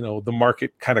watching the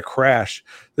market kind of crash,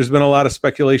 there's been a lot of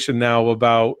speculation now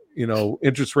about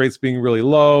interest rates being really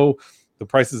low, the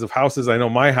prices of houses. I know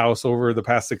my house over the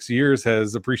past 6 years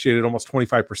has appreciated almost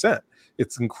 25%.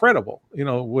 It's incredible,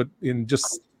 what in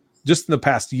just in the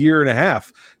past year and a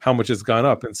half, how much it's gone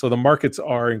up. And so the markets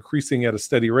are increasing at a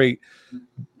steady rate.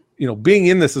 Being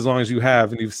in this as long as you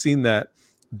have, and you've seen that,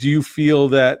 do you feel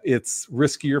that it's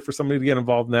riskier for somebody to get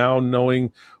involved now,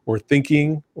 knowing or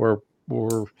thinking or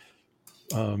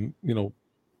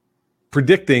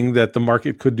predicting that the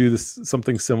market could do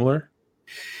something similar?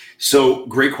 So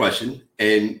great question.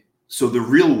 And so the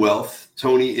real wealth,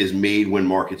 Tony, is made when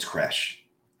markets crash,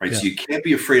 right? Yeah. So you can't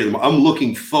be afraid of them. I'm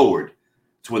looking forward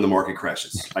to when the market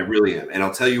crashes. I really am. And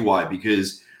I'll tell you why,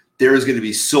 because there is going to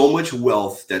be so much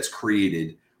wealth that's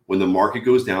created when the market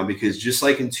goes down, because just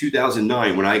like in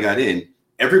 2009, when I got in,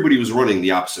 everybody was running the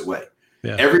opposite way.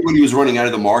 Yeah. Everybody was running out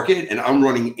of the market, and I'm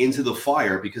running into the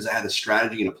fire because I had a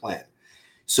strategy and a plan.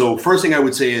 So first thing I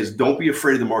would say is don't be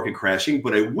afraid of the market crashing.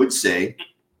 But I would say,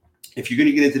 if you're going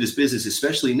to get into this business,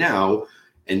 especially now,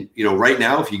 and right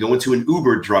now, if you go into an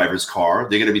Uber driver's car,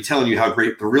 they're going to be telling you how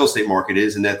great the real estate market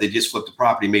is and that they just flipped the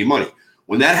property, made money.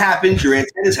 When that happens, your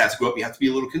antennas have to go up. You have to be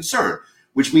a little concerned,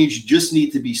 which means you just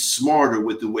need to be smarter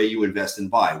with the way you invest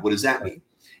and buy. What does that mean?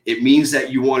 It means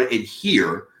that you want to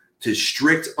adhere to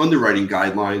strict underwriting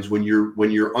guidelines when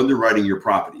you're underwriting your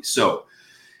property. So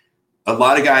a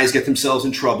lot of guys get themselves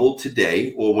in trouble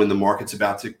today or when the market's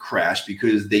about to crash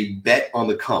because they bet on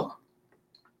the come.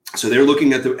 So they're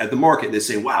looking at the market and they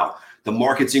say, wow, the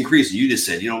market's increasing. You just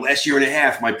said, last year and a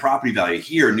half, my property value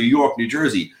here in New York, New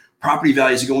Jersey, property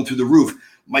values are going through the roof.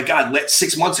 My God,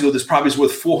 6 months ago, this property is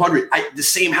worth $400. The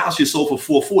same house you sold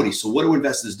for $440. So what do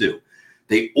investors do?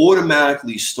 They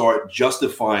automatically start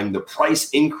justifying the price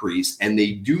increase, and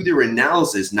they do their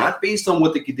analysis, not based on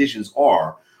what the conditions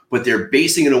are, but they're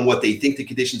basing it on what they think the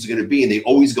conditions are going to be, and they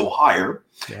always go higher.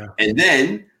 Yeah. And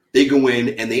then they go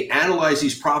in and they analyze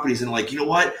these properties and like, you know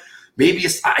what? Maybe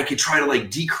I could try to like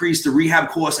decrease the rehab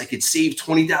costs. I could save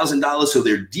 $20,000. So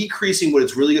they're decreasing what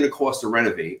it's really going to cost to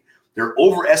renovate. They're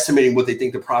overestimating what they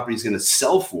think the property is going to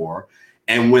sell for.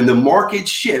 And when the market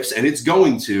shifts, and it's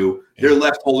going to, they're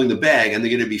left holding the bag, and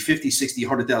they're going to be $50,000,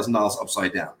 $60,000, $100,000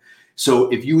 upside down. So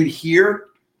if you adhere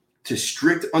to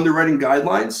strict underwriting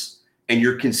guidelines and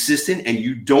you're consistent and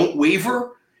you don't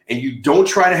waver and you don't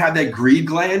try to have that greed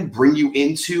gland bring you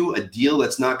into a deal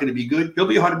that's not going to be good, you'll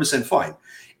be 100% fine.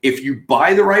 If you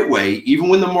buy the right way, even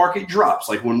when the market drops,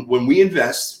 like when we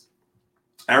invest,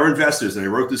 our investors, and I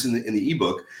wrote this in the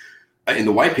ebook, in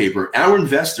the white paper, our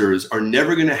investors are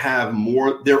never going to have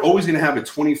more. They're always going to have a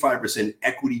 25%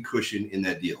 equity cushion in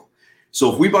that deal.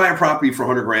 So if we buy a property for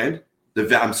 $100,000,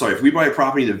 if we buy a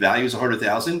property that value is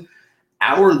 $100,000,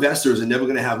 our investors are never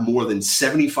going to have more than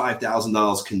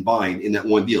 $75,000 combined in that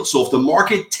one deal. So if the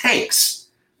market tanks,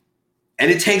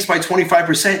 and it tanks by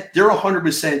 25%, they're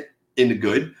 100% in the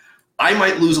good. I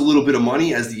might lose a little bit of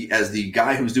money as the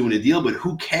guy who's doing the deal, but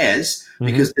who cares?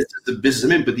 Because it's the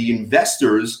business I'm in. But the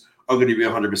investors are going to be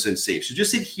 100% safe. So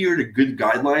just adhere to good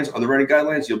guidelines, underwriting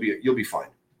guidelines. You'll be fine.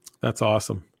 That's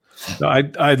awesome.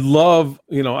 I love,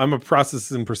 I'm a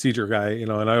process and procedure guy,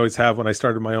 and I always have when I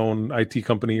started my own IT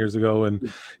company years ago,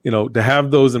 and, to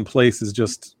have those in place is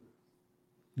just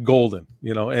golden,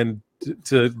 and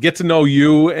to get to know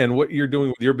you and what you're doing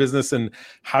with your business and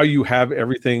how you have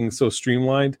everything so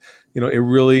streamlined, it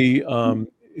really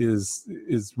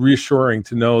is reassuring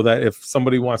to know that if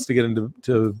somebody wants to get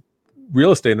into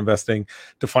real estate investing,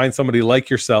 to find somebody like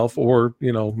yourself, or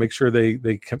make sure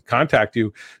they contact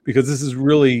you, because this is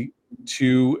really,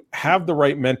 to have the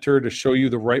right mentor to show you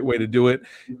the right way to do it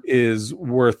is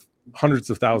worth hundreds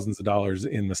of thousands of dollars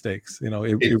in mistakes.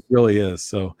 It really is.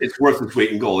 So it's worth its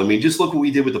weight in gold. I mean, just look what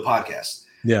we did with the podcast.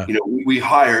 Yeah. We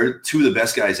hired two of the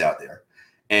best guys out there,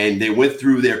 and they went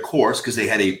through their course because they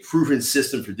had a proven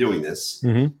system for doing this.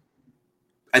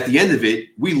 At the end of it,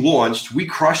 we launched, we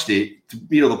crushed it.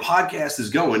 The podcast is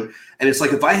going. And it's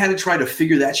like, if I had to try to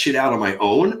figure that shit out on my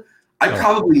own, I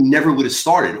probably never would have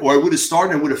started, or I would have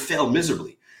started and would have failed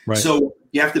miserably. Right. So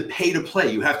you have to pay to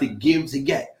play. You have to give to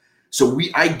get. So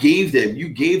you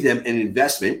gave them an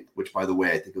investment, which, by the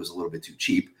way, I think it was a little bit too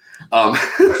cheap. I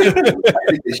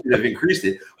think they should have increased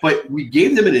it. But we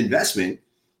gave them an investment.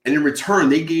 And in return,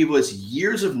 they gave us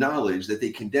years of knowledge that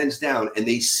they condensed down, and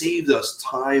they saved us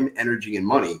time, energy, and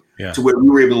money to where we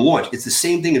were able to launch. It's the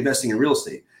same thing investing in real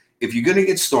estate. If you're going to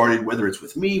get started, whether it's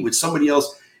with me, with somebody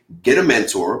else, get a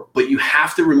mentor, but you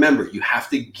have to remember, you have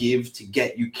to give to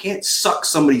get. You can't suck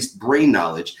somebody's brain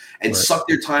knowledge and suck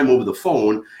their time over the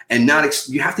phone and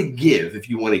you have to give if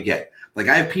you want to get. Like,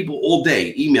 I have people all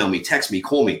day email me, text me,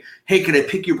 call me. Hey, can I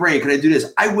pick your brain? Can I do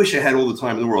this? I wish I had all the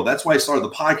time in the world. That's why I started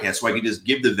the podcast, so I could just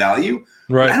give the value.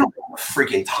 Right. I don't have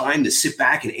freaking time to sit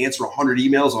back and answer 100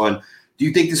 emails on, do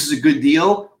you think this is a good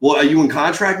deal? Well, are you in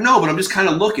contract? No, but I'm just kind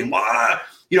of looking. How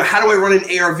do I run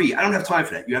an ARV? I don't have time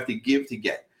for that. You have to give to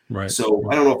get. Right. So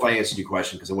I don't know if I answered your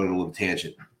question because I went on a little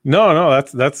tangent. No,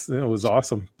 that's it was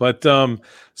awesome. But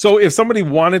so if somebody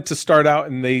wanted to start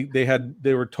out and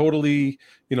they were totally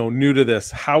new to this,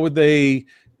 how would they?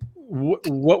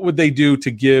 What would they do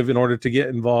to give in order to get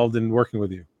involved in working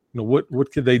with you?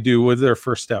 What could they do? What are their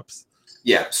first steps?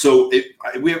 Yeah. So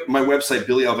we have my website,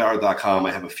 billyalvaro.com.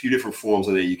 I have a few different forms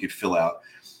on there you could fill out.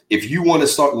 If you want to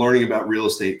start learning about real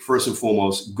estate, first and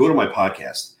foremost, go to my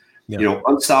podcast.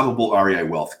 Unstoppable REI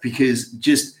Wealth, because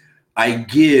I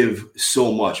give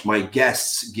so much. My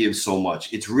guests give so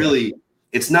much.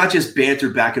 It's not just banter,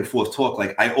 back and forth talk.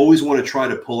 Like, I always want to try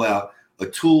to pull out a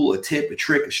tool, a tip, a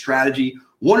trick, a strategy,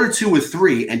 one or two or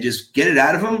three, and just get it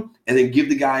out of them, and then give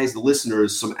the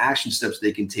listeners, some action steps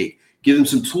they can take. Give them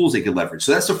some tools they can leverage.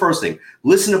 So that's the first thing.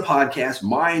 Listen to podcasts.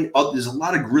 There's a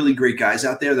lot of really great guys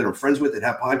out there that I'm friends with that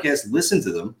have podcasts. Listen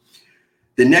to them.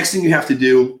 The next thing you have to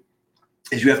do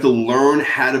is you have to learn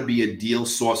how to be a deal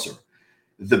sourcer.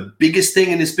 The biggest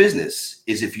thing in this business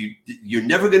is you're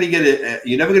never going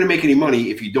to make any money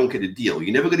if you don't get a deal.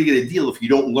 You're never going to get a deal if you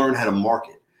don't learn how to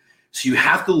market. So you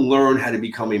have to learn how to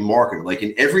become a marketer. Like,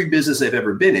 in every business I've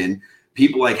ever been in,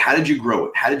 people like, how did you grow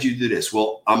it? How did you do this?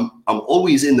 Well, I'm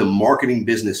always in the marketing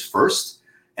business first,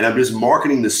 and I'm just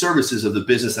marketing the services of the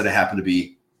business that I happen to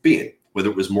be in, whether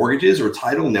it was mortgages or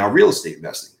title, now real estate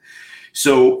investing.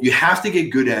 So you have to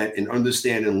get good at and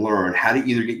understand and learn how to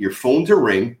either get your phone to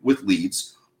ring with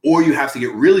leads, or you have to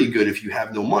get really good, if you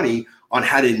have no money, on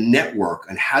how to network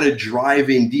and how to drive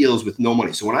in deals with no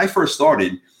money. So when I first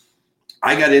started,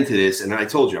 I got into this, and I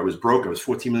told you I was broke. I was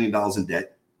 $14 million in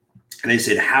debt. And I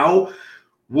said,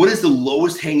 what is the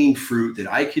lowest hanging fruit that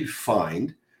I could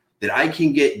find that I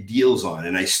can get deals on?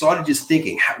 And I started just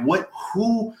thinking,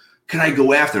 who can I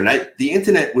go after? And the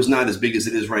internet was not as big as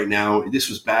it is right now. This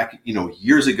was back,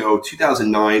 years ago,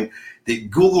 2009.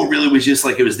 Google really was just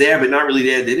like, it was there, but not really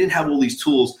there. They didn't have all these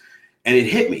tools. And it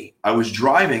hit me. I was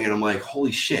driving and I'm like,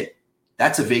 holy shit,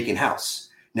 that's a vacant house.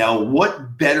 Now,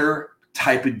 what better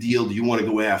type of deal do you want to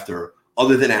go after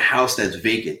other than a house that's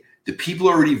vacant? The people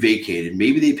are already vacated.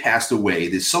 Maybe they passed away.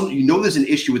 There's an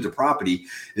issue with the property.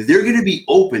 They're going to be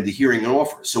open to hearing an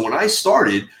offer. So when I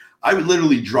started, I would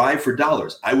literally drive for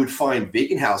dollars. I would find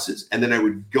vacant houses, and then I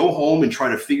would go home and try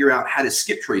to figure out how to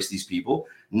skip trace these people,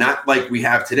 not like we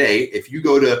have today. If you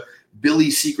go to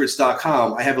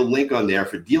BillySecrets.com, I have a link on there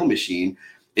for Deal Machine.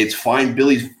 It's Find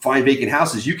Vacant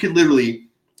Houses. You can literally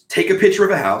take a picture of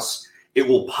a house. It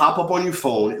will pop up on your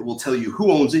phone. It will tell you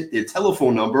who owns it, their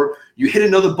telephone number. You hit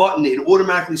another button, it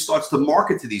automatically starts to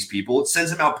market to these people. It sends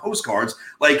them out postcards.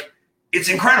 Like, it's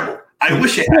incredible. I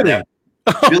wish it had that.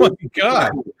 Oh my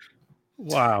God.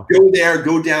 Wow. Go there,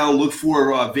 go down, look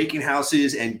for vacant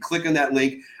houses and click on that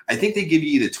link. I think they give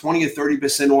you either 20 or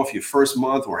 30% off your first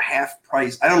month or half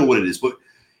price. I don't know what it is, but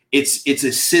it's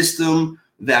a system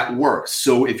that works.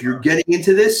 So if you're getting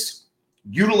into this,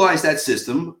 utilize that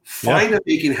system, find a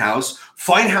vacant house,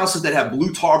 find houses that have blue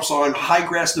tarps on, high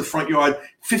grass in the front yard,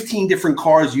 15 different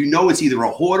cars. It's either a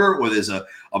hoarder or there's a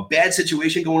bad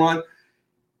situation going on.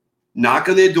 Knock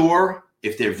on their door.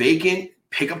 If they're vacant,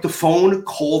 pick up the phone,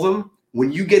 call them. When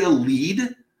you get a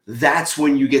lead, that's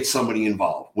when you get somebody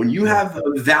involved. When you have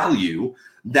a value,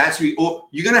 that's when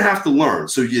you're going to have to learn.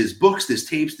 So there's books, there's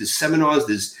tapes, there's seminars,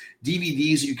 there's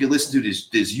DVDs you can listen to.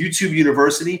 There's YouTube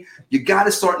University. You got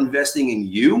to start investing in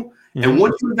you. Mm-hmm. And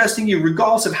once you invest in you,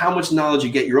 regardless of how much knowledge you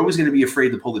get, you're always going to be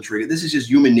afraid to pull the trigger. This is just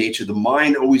human nature. The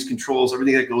mind always controls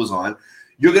everything that goes on.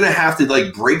 You're going to have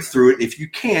to break through it. If you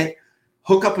can't,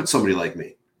 hook up with somebody like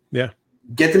me. Yeah.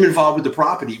 Get them involved with the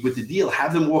property, with the deal,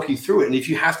 have them walk you through it. And if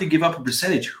you have to give up a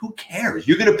percentage, who cares?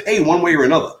 You're going to pay one way or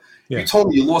another. Yeah. You told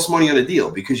me you lost money on a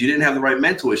deal because you didn't have the right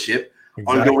mentorship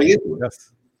on going into it.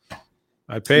 Yes.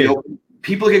 I paid.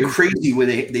 People get crazy when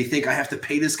they think I have to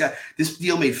pay this guy. This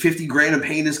deal made $50,000. I'm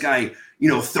paying this guy,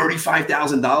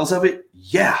 $35,000 of it.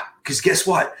 Yeah, because guess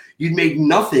what? You'd make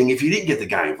nothing if you didn't get the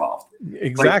guy involved.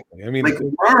 Exactly.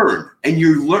 Learn, and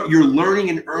you're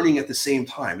learning and earning at the same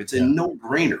time. It's a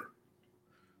no-brainer.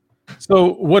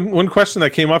 So one question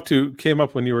that came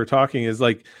up when you were talking is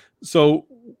so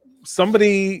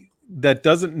somebody that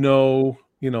doesn't know,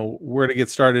 where to get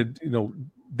started,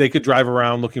 they could drive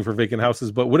around looking for vacant houses,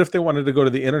 but what if they wanted to go to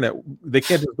the internet? They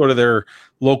can't just go to their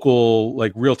local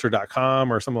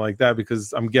realtor.com or something like that,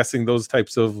 because I'm guessing those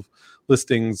types of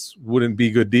listings wouldn't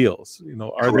be good deals.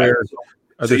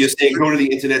 So you're saying go to the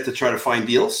internet to try to find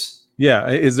deals? Yeah.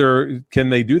 Can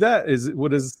they do that?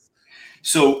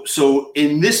 So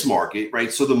in this market,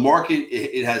 right? So the market,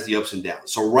 it has the ups and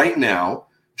downs. So right now,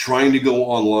 trying to go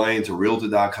online to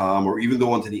realtor.com or even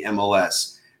go onto the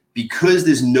MLS, because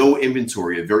there's no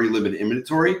inventory, a very limited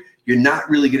inventory, you're not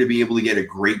really going to be able to get a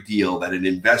great deal that an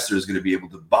investor is going to be able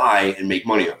to buy and make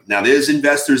money on. Now, there's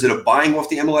investors that are buying off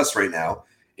the MLS right now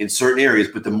in certain areas,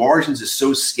 but the margins are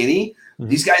so skinny. Mm-hmm.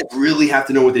 These guys really have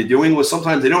to know what they're doing. Well,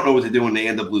 sometimes they don't know what they're doing. They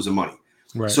end up losing money.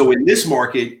 Right. So in this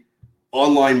market,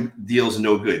 online deals are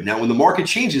no good. Now, when the market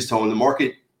changes tone, the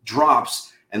market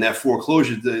drops and that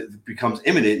foreclosure becomes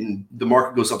imminent and the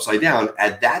market goes upside down,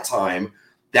 at that time,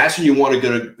 that's when you're going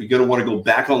to want to go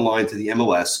back online to the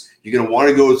MLS. You're going to want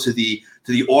to go to the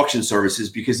auction services,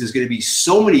 because there's going to be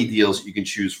so many deals that you can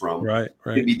choose from. Right.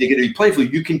 They're going to be plentiful.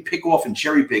 You can pick off and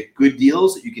cherry pick good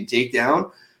deals that you can take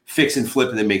down, fix and flip,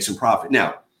 and then make some profit.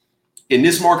 Now, in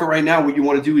this market right now, what you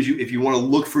want to do is if you want to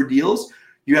look for deals,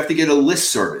 you have to get a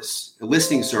list service,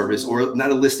 or not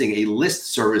a listing, a list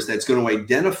service that's going to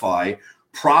identify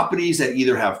properties that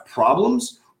either have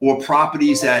problems or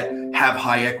properties that have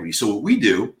high equity. So what we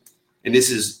do, and this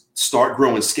is start,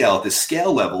 grow, and scale. At the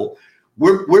scale level,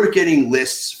 we're getting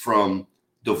lists from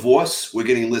divorce. We're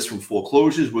getting lists from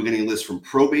foreclosures. We're getting lists from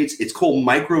probates. It's called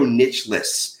micro niche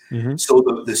lists. Mm-hmm.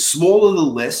 So the smaller the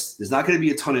list, there's not going to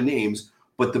be a ton of names,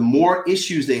 but the more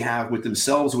issues they have with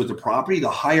themselves, with the property, the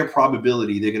higher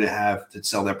probability they're going to have to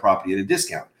sell that property at a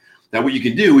discount. Now, what you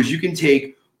can do is you can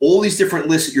take all these different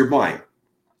lists that you're buying.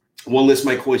 One list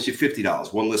might cost you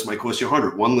 $50. One list might cost you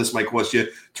 $100. One list might cost you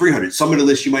 $300. Some of the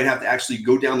lists you might have to actually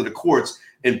go down to the courts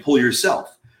and pull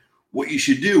yourself. What you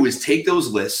should do is take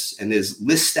those lists, and there's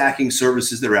list stacking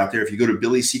services that are out there. If you go to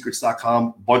BillySecrets.com,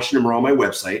 a bunch of them are on my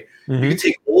website. Mm-hmm. You can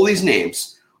take all these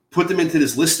names, put them into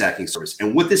this list stacking service.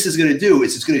 And what this is going to do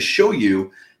is it's going to show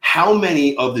you how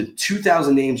many of the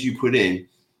 2,000 names you put in,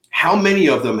 how many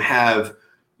of them have,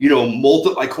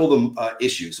 multiple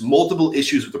issues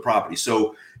with the property.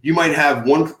 So You might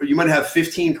have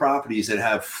 15 properties that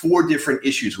have 4 different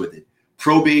issues with it: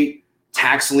 probate,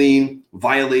 tax lien,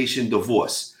 violation,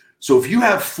 divorce. So if you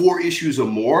have 4 issues or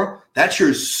more, that's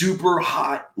your super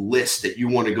hot list that you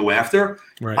want to go after.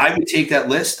 Right. I would take that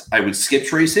list. I would skip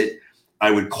trace it. I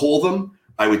would call them.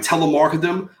 I would telemarket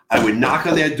them. I would knock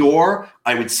on their door.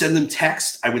 I would send them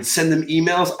texts. I would send them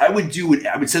emails. I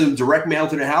would send them direct mail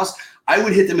to their house. I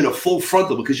would hit them in a full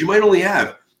frontal, because you might only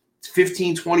have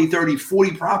 15, 20, 30,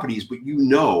 40 properties, but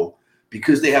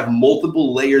because they have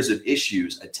multiple layers of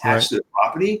issues attached to the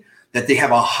property, that they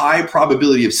have a high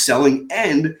probability of selling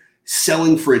and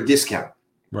selling for a discount.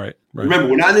 Right. Remember,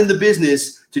 we're not in the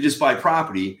business to just buy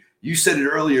property. You said it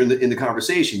earlier in the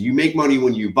conversation. You make money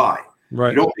when you buy.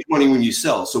 Right. You don't make money when you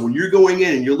sell. So when you're going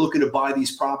in and you're looking to buy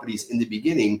these properties in the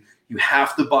beginning, you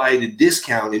have to buy at a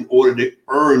discount in order to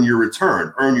earn your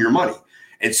return, earn your money.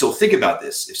 And so think about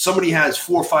this. If somebody has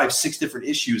 4, 5, 6 different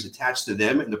issues attached to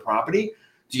them in the property,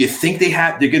 do you think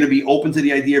they're going to be open to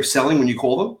the idea of selling when you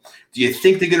call them? Do you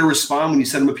think they're going to respond when you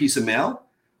send them a piece of mail?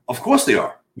 Of course they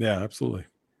are. Yeah, absolutely.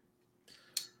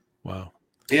 Wow.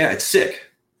 Yeah, it's sick.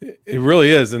 It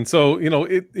really is. And so,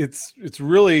 it's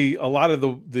really a lot of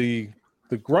the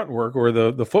grunt work, or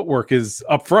the footwork, is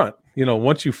up front.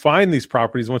 Once you find these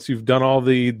properties, once you've done all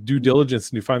the due diligence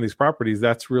and you find these properties,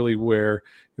 that's really where,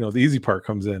 the easy part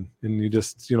comes in, and you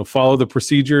just, follow the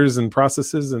procedures and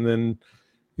processes. And then,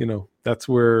 that's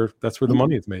where the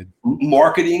money is made.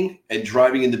 Marketing and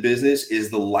driving into business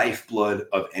is the lifeblood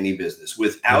of any business.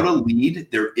 Without a lead,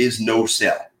 there is no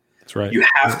sale. That's right. You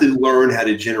have to learn how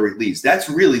to generate leads. That's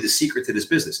really the secret to this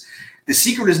business. The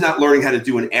secret is not learning how to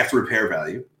do an after repair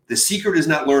value. The secret is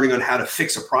not learning on how to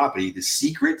fix a property. The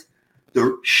secret,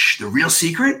 the real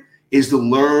secret, is to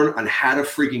learn on how to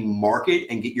freaking market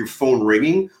and get your phone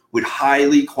ringing with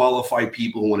highly qualified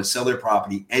people who want to sell their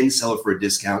property and sell it for a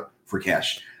discount for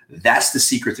cash. That's the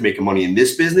secret to making money in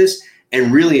this business,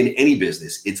 and really in any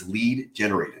business. It's lead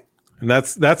generating. And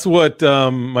that's what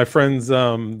my friends,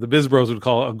 the Biz Bros, would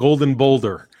call a golden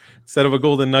boulder. Instead of a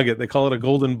golden nugget, they call it a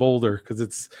golden boulder, because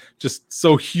it's just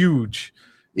so huge.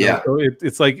 Yeah. So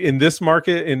it's like in this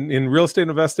market, in real estate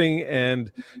investing, and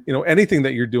anything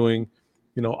that you're doing,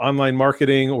 online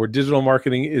marketing or digital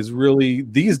marketing is really,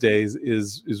 these days,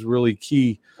 is really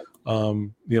key.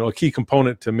 A key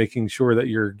component to making sure that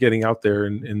you're getting out there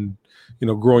and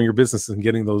growing your business and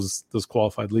getting those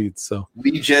qualified leads. So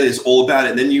lead gen is all about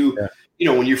it. And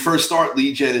then when you first start,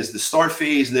 lead gen is the start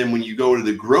phase. And then when you go to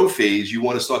the grow phase, you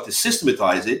want to start to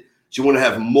systematize it. So you want to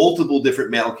have multiple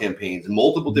different mail campaigns and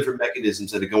multiple different mechanisms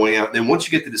that are going out. And then once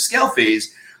you get to the scale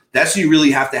phase, that's when you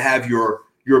really have to have your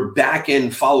back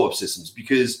end follow-up systems,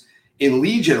 because in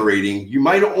lead generating, you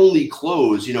might only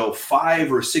close,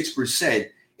 5 or 6%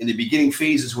 in the beginning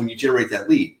phases when you generate that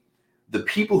lead. The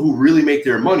people who really make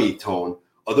their money, Tone,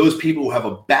 are those people who have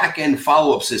a back-end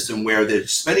follow-up system where they're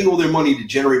spending all their money to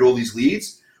generate all these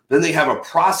leads. Then they have a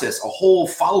whole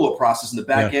follow-up process in the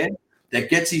back end that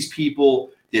gets these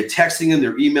people. They're texting them,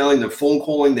 they're emailing, they're phone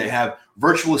calling. They have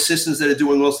virtual assistants that are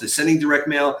doing this. They're sending direct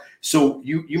mail. So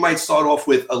you might start off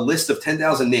with a list of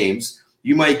 10,000 names.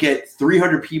 You might get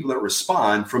 300 people that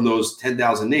respond from those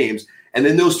 10,000 names. And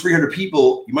then those 300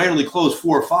 people, you might only close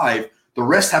 4 or 5. The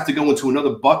rest have to go into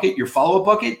another bucket, your follow-up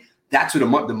bucket. That's where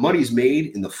the money's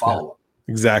made, in the follow-up.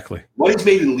 Yeah, exactly. Money's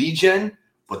made in lead gen,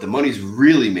 but the money's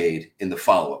really made in the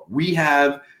follow-up. We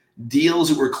have deals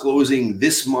that we're closing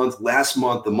this month, last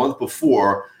month, the month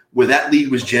before, where that lead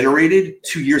was generated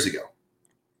 2 years ago.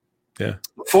 Yeah.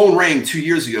 The phone rang 2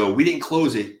 years ago. We didn't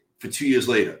close it for 2 years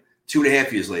later,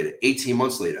 2.5 years later, 18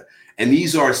 months later. And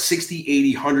these are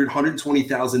 $60, $80, $100,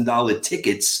 $120,000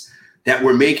 tickets that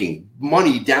we're making,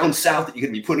 money down south that you're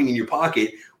going to be putting in your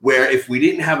pocket, where if we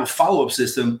didn't have a follow-up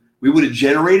system, we would have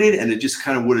generated and it just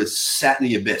kind of would have sat in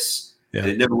the abyss. Yeah. And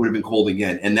it never would have been called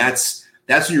again. And that's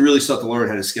when you really start to learn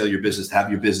how to scale your business, to have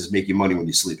your business make you money when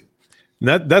you're sleeping.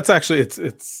 That's actually,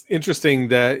 it's interesting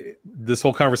that this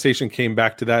whole conversation came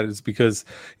back to that, is because,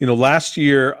 last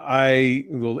year,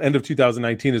 end of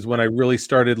 2019 is when I really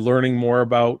started learning more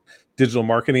about digital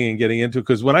marketing and getting into it.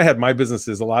 Because when I had my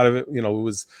businesses, a lot of it, it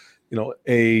was,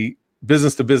 a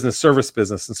business to business service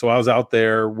business. And so I was out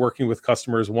there working with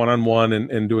customers one-on-one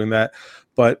and doing that.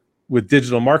 But with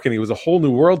digital marketing, it was a whole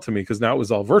new world to me, because now it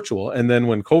was all virtual. And then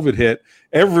when COVID hit,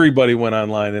 everybody went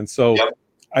online. And so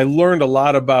I learned a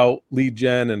lot about lead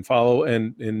gen and follow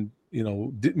and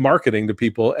marketing to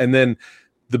people. And then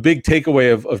the big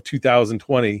takeaway of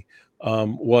 2020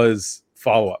 was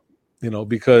follow-up,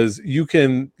 because you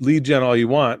can lead gen all you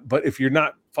want, but if you're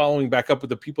not following back up with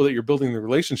the people that you're building the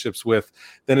relationships with,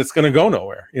 then it's going to go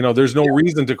nowhere. There's no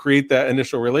reason to create that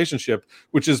initial relationship,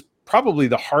 which is probably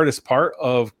the hardest part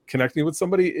of connecting with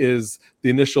somebody is the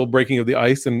initial breaking of the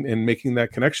ice and making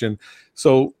that connection.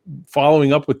 So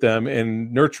following up with them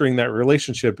and nurturing that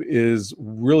relationship is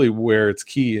really where it's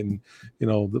key. And,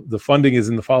 the funding is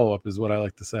in the follow-up is what I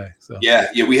like to say. So yeah,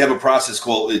 we have a process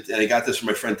called, and I got this from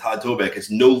my friend Todd Tobeck. It's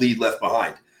no lead left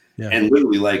behind. Yeah. And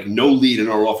literally, like, no lead in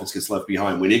our office gets left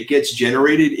behind. When it gets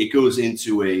generated, it goes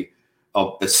into a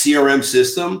CRM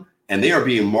system, and they are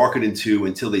being marketed to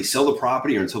until they sell the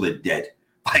property or until they're dead.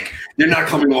 Like, they're not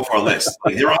coming off our list.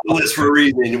 Like, they're on the list for a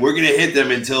reason, and we're going to hit them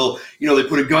until, they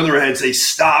put a gun to their head and say,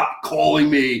 stop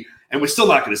calling me. And we're still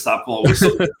not going to stop calling. We're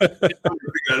still going to figure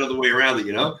out another way around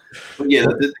it, But yeah,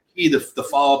 the key, the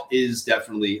follow-up is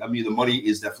definitely, the money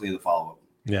is definitely in the follow-up.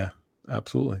 Yeah,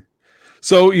 absolutely.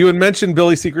 So you had mentioned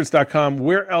BillySecrets.com.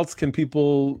 Where else can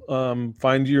people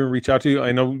find you and reach out to you?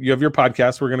 I know you have your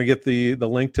podcast. We're going to get the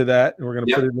link to that, and we're going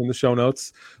to put it in the show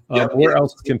notes. Where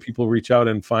else can people reach out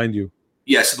and find you?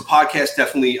 Yeah, so the podcast,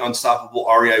 definitely Unstoppable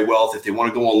REI Wealth. If they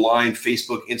want to go online,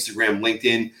 Facebook, Instagram,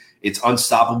 LinkedIn, it's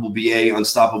Unstoppable BA,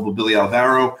 Unstoppable Billy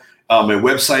Alvaro. My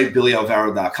website,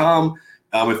 BillyAlvaro.com.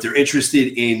 If they're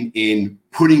interested in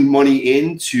putting money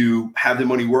in to have the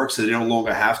money work so they no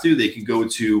longer have to, they can go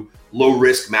to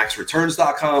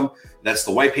lowriskmaxreturns.com. That's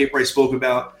the white paper I spoke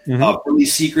about.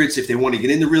 Billy's Secrets, if they want to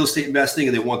get into real estate investing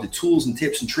and they want the tools and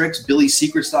tips and tricks,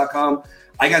 BillySecrets.com.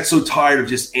 I got so tired of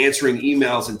just answering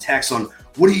emails and texts on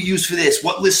what do you use for this?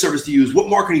 What list service to use? What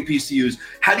marketing piece to use?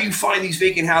 How do you find these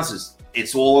vacant houses?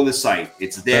 It's all on the site.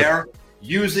 It's there.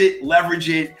 Use it, leverage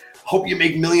it. Hope you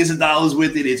make millions of dollars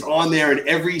with it. It's on there. And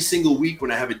every single week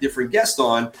when I have a different guest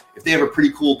on, if they have a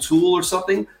pretty cool tool or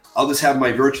something, I'll just have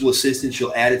my virtual assistant.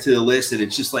 She'll add it to the list. And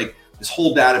it's just like this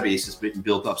whole database has been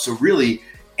built up. So really,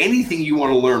 anything you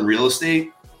want to learn real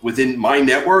estate within my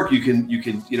network, you can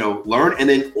learn. And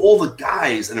then all the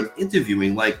guys that I'm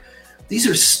interviewing, like, these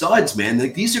are studs, man.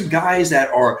 Like, these are guys that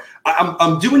are,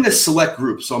 I'm doing a select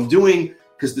group. So I'm doing,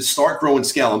 because the Start, Grow, and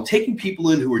Scale, I'm taking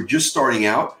people in who are just starting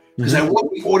out, because I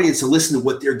want the audience to listen to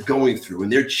what they're going through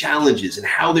and their challenges and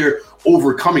how they're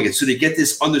overcoming it. So they get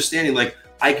this understanding, like,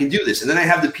 I can do this. And then I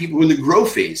have the people who are in the grow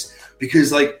phase,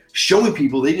 because, like, showing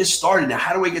people they just started. Now,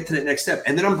 how do I get to that next step?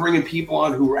 And then I'm bringing people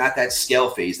on who are at that scale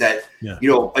phase that,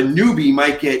 a newbie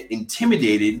might get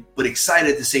intimidated, but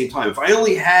excited at the same time. If I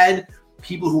only had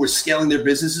people who were scaling their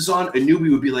businesses on, a newbie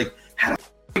would be like, how do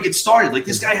I get started? Like,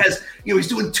 this guy has, he's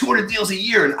doing 200 deals a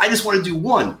year and I just want to do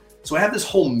one. So I have this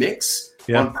whole mix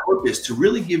on purpose to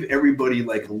really give everybody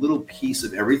like a little piece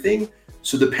of everything.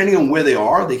 So depending on where they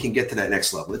are, they can get to that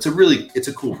next level. It's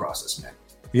a cool process, man.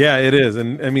 Yeah, it is.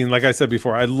 And I mean, like I said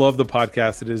before, I love the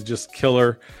podcast. It is just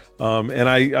killer. And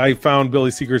I found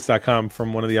BillySecrets.com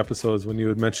from one of the episodes when you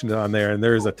had mentioned it on there. And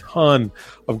there is a ton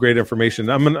of great information.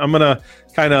 I'm gonna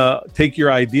kind of take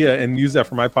your idea and use that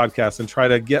for my podcast and try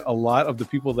to get a lot of the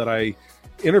people that I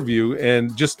interview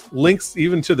and just links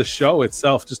even to the show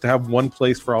itself, just to have one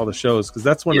place for all the shows. Because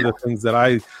that's one of the things that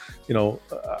I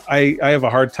have a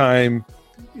hard time,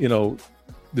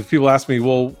 the people ask me,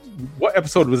 well, what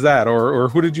episode was that? Or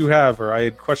who did you have? Or I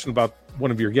had questioned about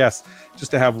one of your guests.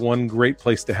 Just to have one great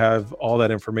place to have all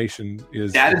that information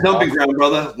is data dumping ground,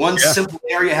 brother. One simple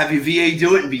area, have your VA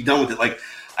do it and be done with it. Like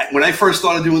when I first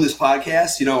started doing this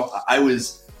podcast, I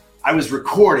was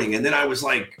recording and then I was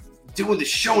like doing the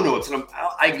show notes, and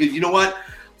you know what?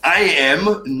 I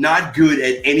am not good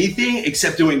at anything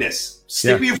except doing this.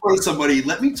 Stick me in front of somebody,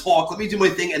 let me talk, let me do my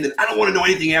thing, and then I don't want to know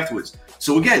anything afterwards.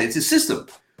 So again, it's a system.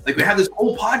 Like, we have this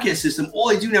whole podcast system. All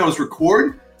I do now is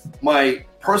record. My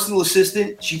personal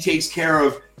assistant, she takes care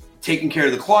of taking care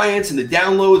of the clients and the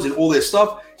downloads and all this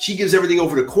stuff. She gives everything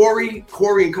over to Corey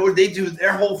and Cody. They do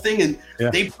their whole thing, and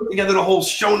they put together the whole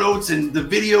show notes and the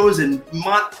videos,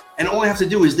 and all I have to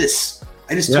do is this.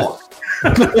 I just talk.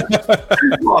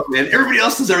 Talk, man. Everybody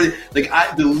else does everything.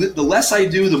 Like, the less I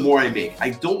do, the more I make. I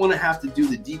don't want to have to do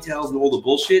the details and all the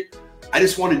bullshit. I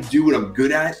just want to do what I'm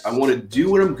good at. I want to do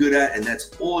what I'm good at, and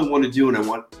that's all I want to do. And I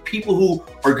want people who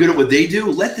are good at what they do,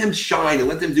 let them shine and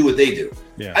let them do what they do.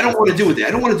 Yeah. I don't want to do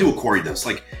I don't want to do what Corey does.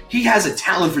 Like, he has a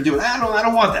talent for doing it. I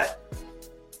don't want that.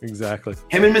 Exactly.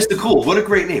 Him and Mr. Cool. What a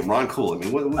great name, Ron Cool. I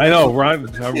mean, I know Ron.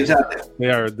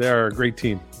 They are a great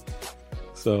team.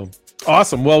 So.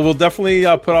 Awesome. Well, we'll definitely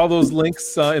put all those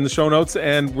links in the show notes,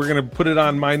 and we're going to put it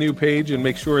on my new page and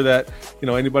make sure that,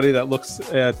 anybody that looks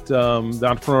at the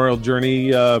entrepreneurial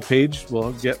journey page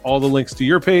will get all the links to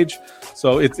your page.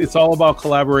 So it's all about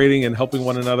collaborating and helping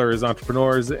one another as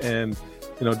entrepreneurs and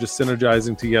just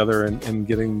synergizing together and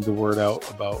getting the word out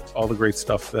about all the great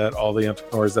stuff that all the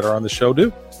entrepreneurs that are on the show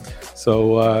do.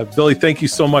 So, Billy, thank you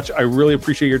so much. I really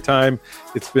appreciate your time.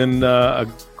 It's been a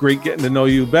great getting to know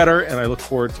you better, and I look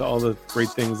forward to all the great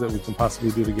things that we can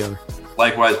possibly do together.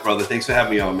 Likewise, brother. Thanks for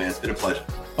having me on, man. It's been a pleasure.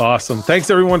 Awesome. Thanks,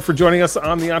 everyone, for joining us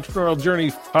on the Entrepreneurial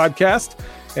Journey podcast,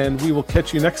 and we will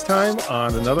catch you next time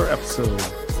on another episode.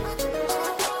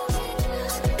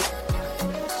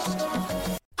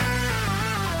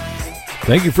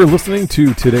 Thank you for listening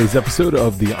to today's episode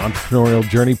of the Entrepreneurial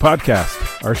Journey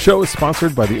podcast. Our show is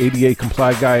sponsored by the ADA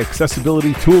Comply Guy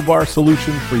Accessibility Toolbar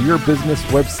solution for your business,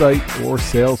 website, or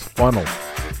sales funnel.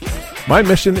 My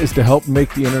mission is to help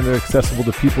make the internet accessible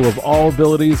to people of all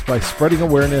abilities by spreading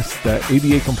awareness that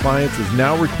ADA compliance is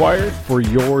now required for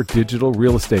your digital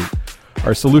real estate.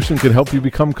 Our solution can help you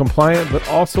become compliant, but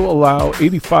also allow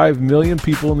 85 million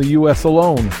people in the U.S.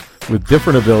 alone with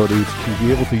different abilities to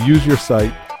be able to use your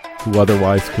site who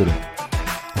otherwise couldn't.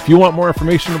 If you want more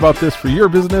information about this for your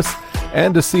business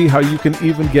and to see how you can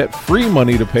even get free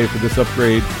money to pay for this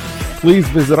upgrade, please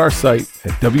visit our site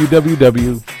at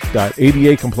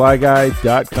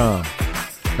www.adacomplyguy.com.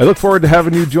 I look forward to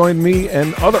having you join me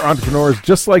and other entrepreneurs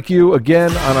just like you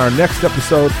again on our next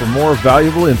episode for more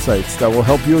valuable insights that will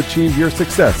help you achieve your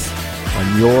success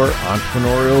on your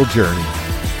entrepreneurial journey.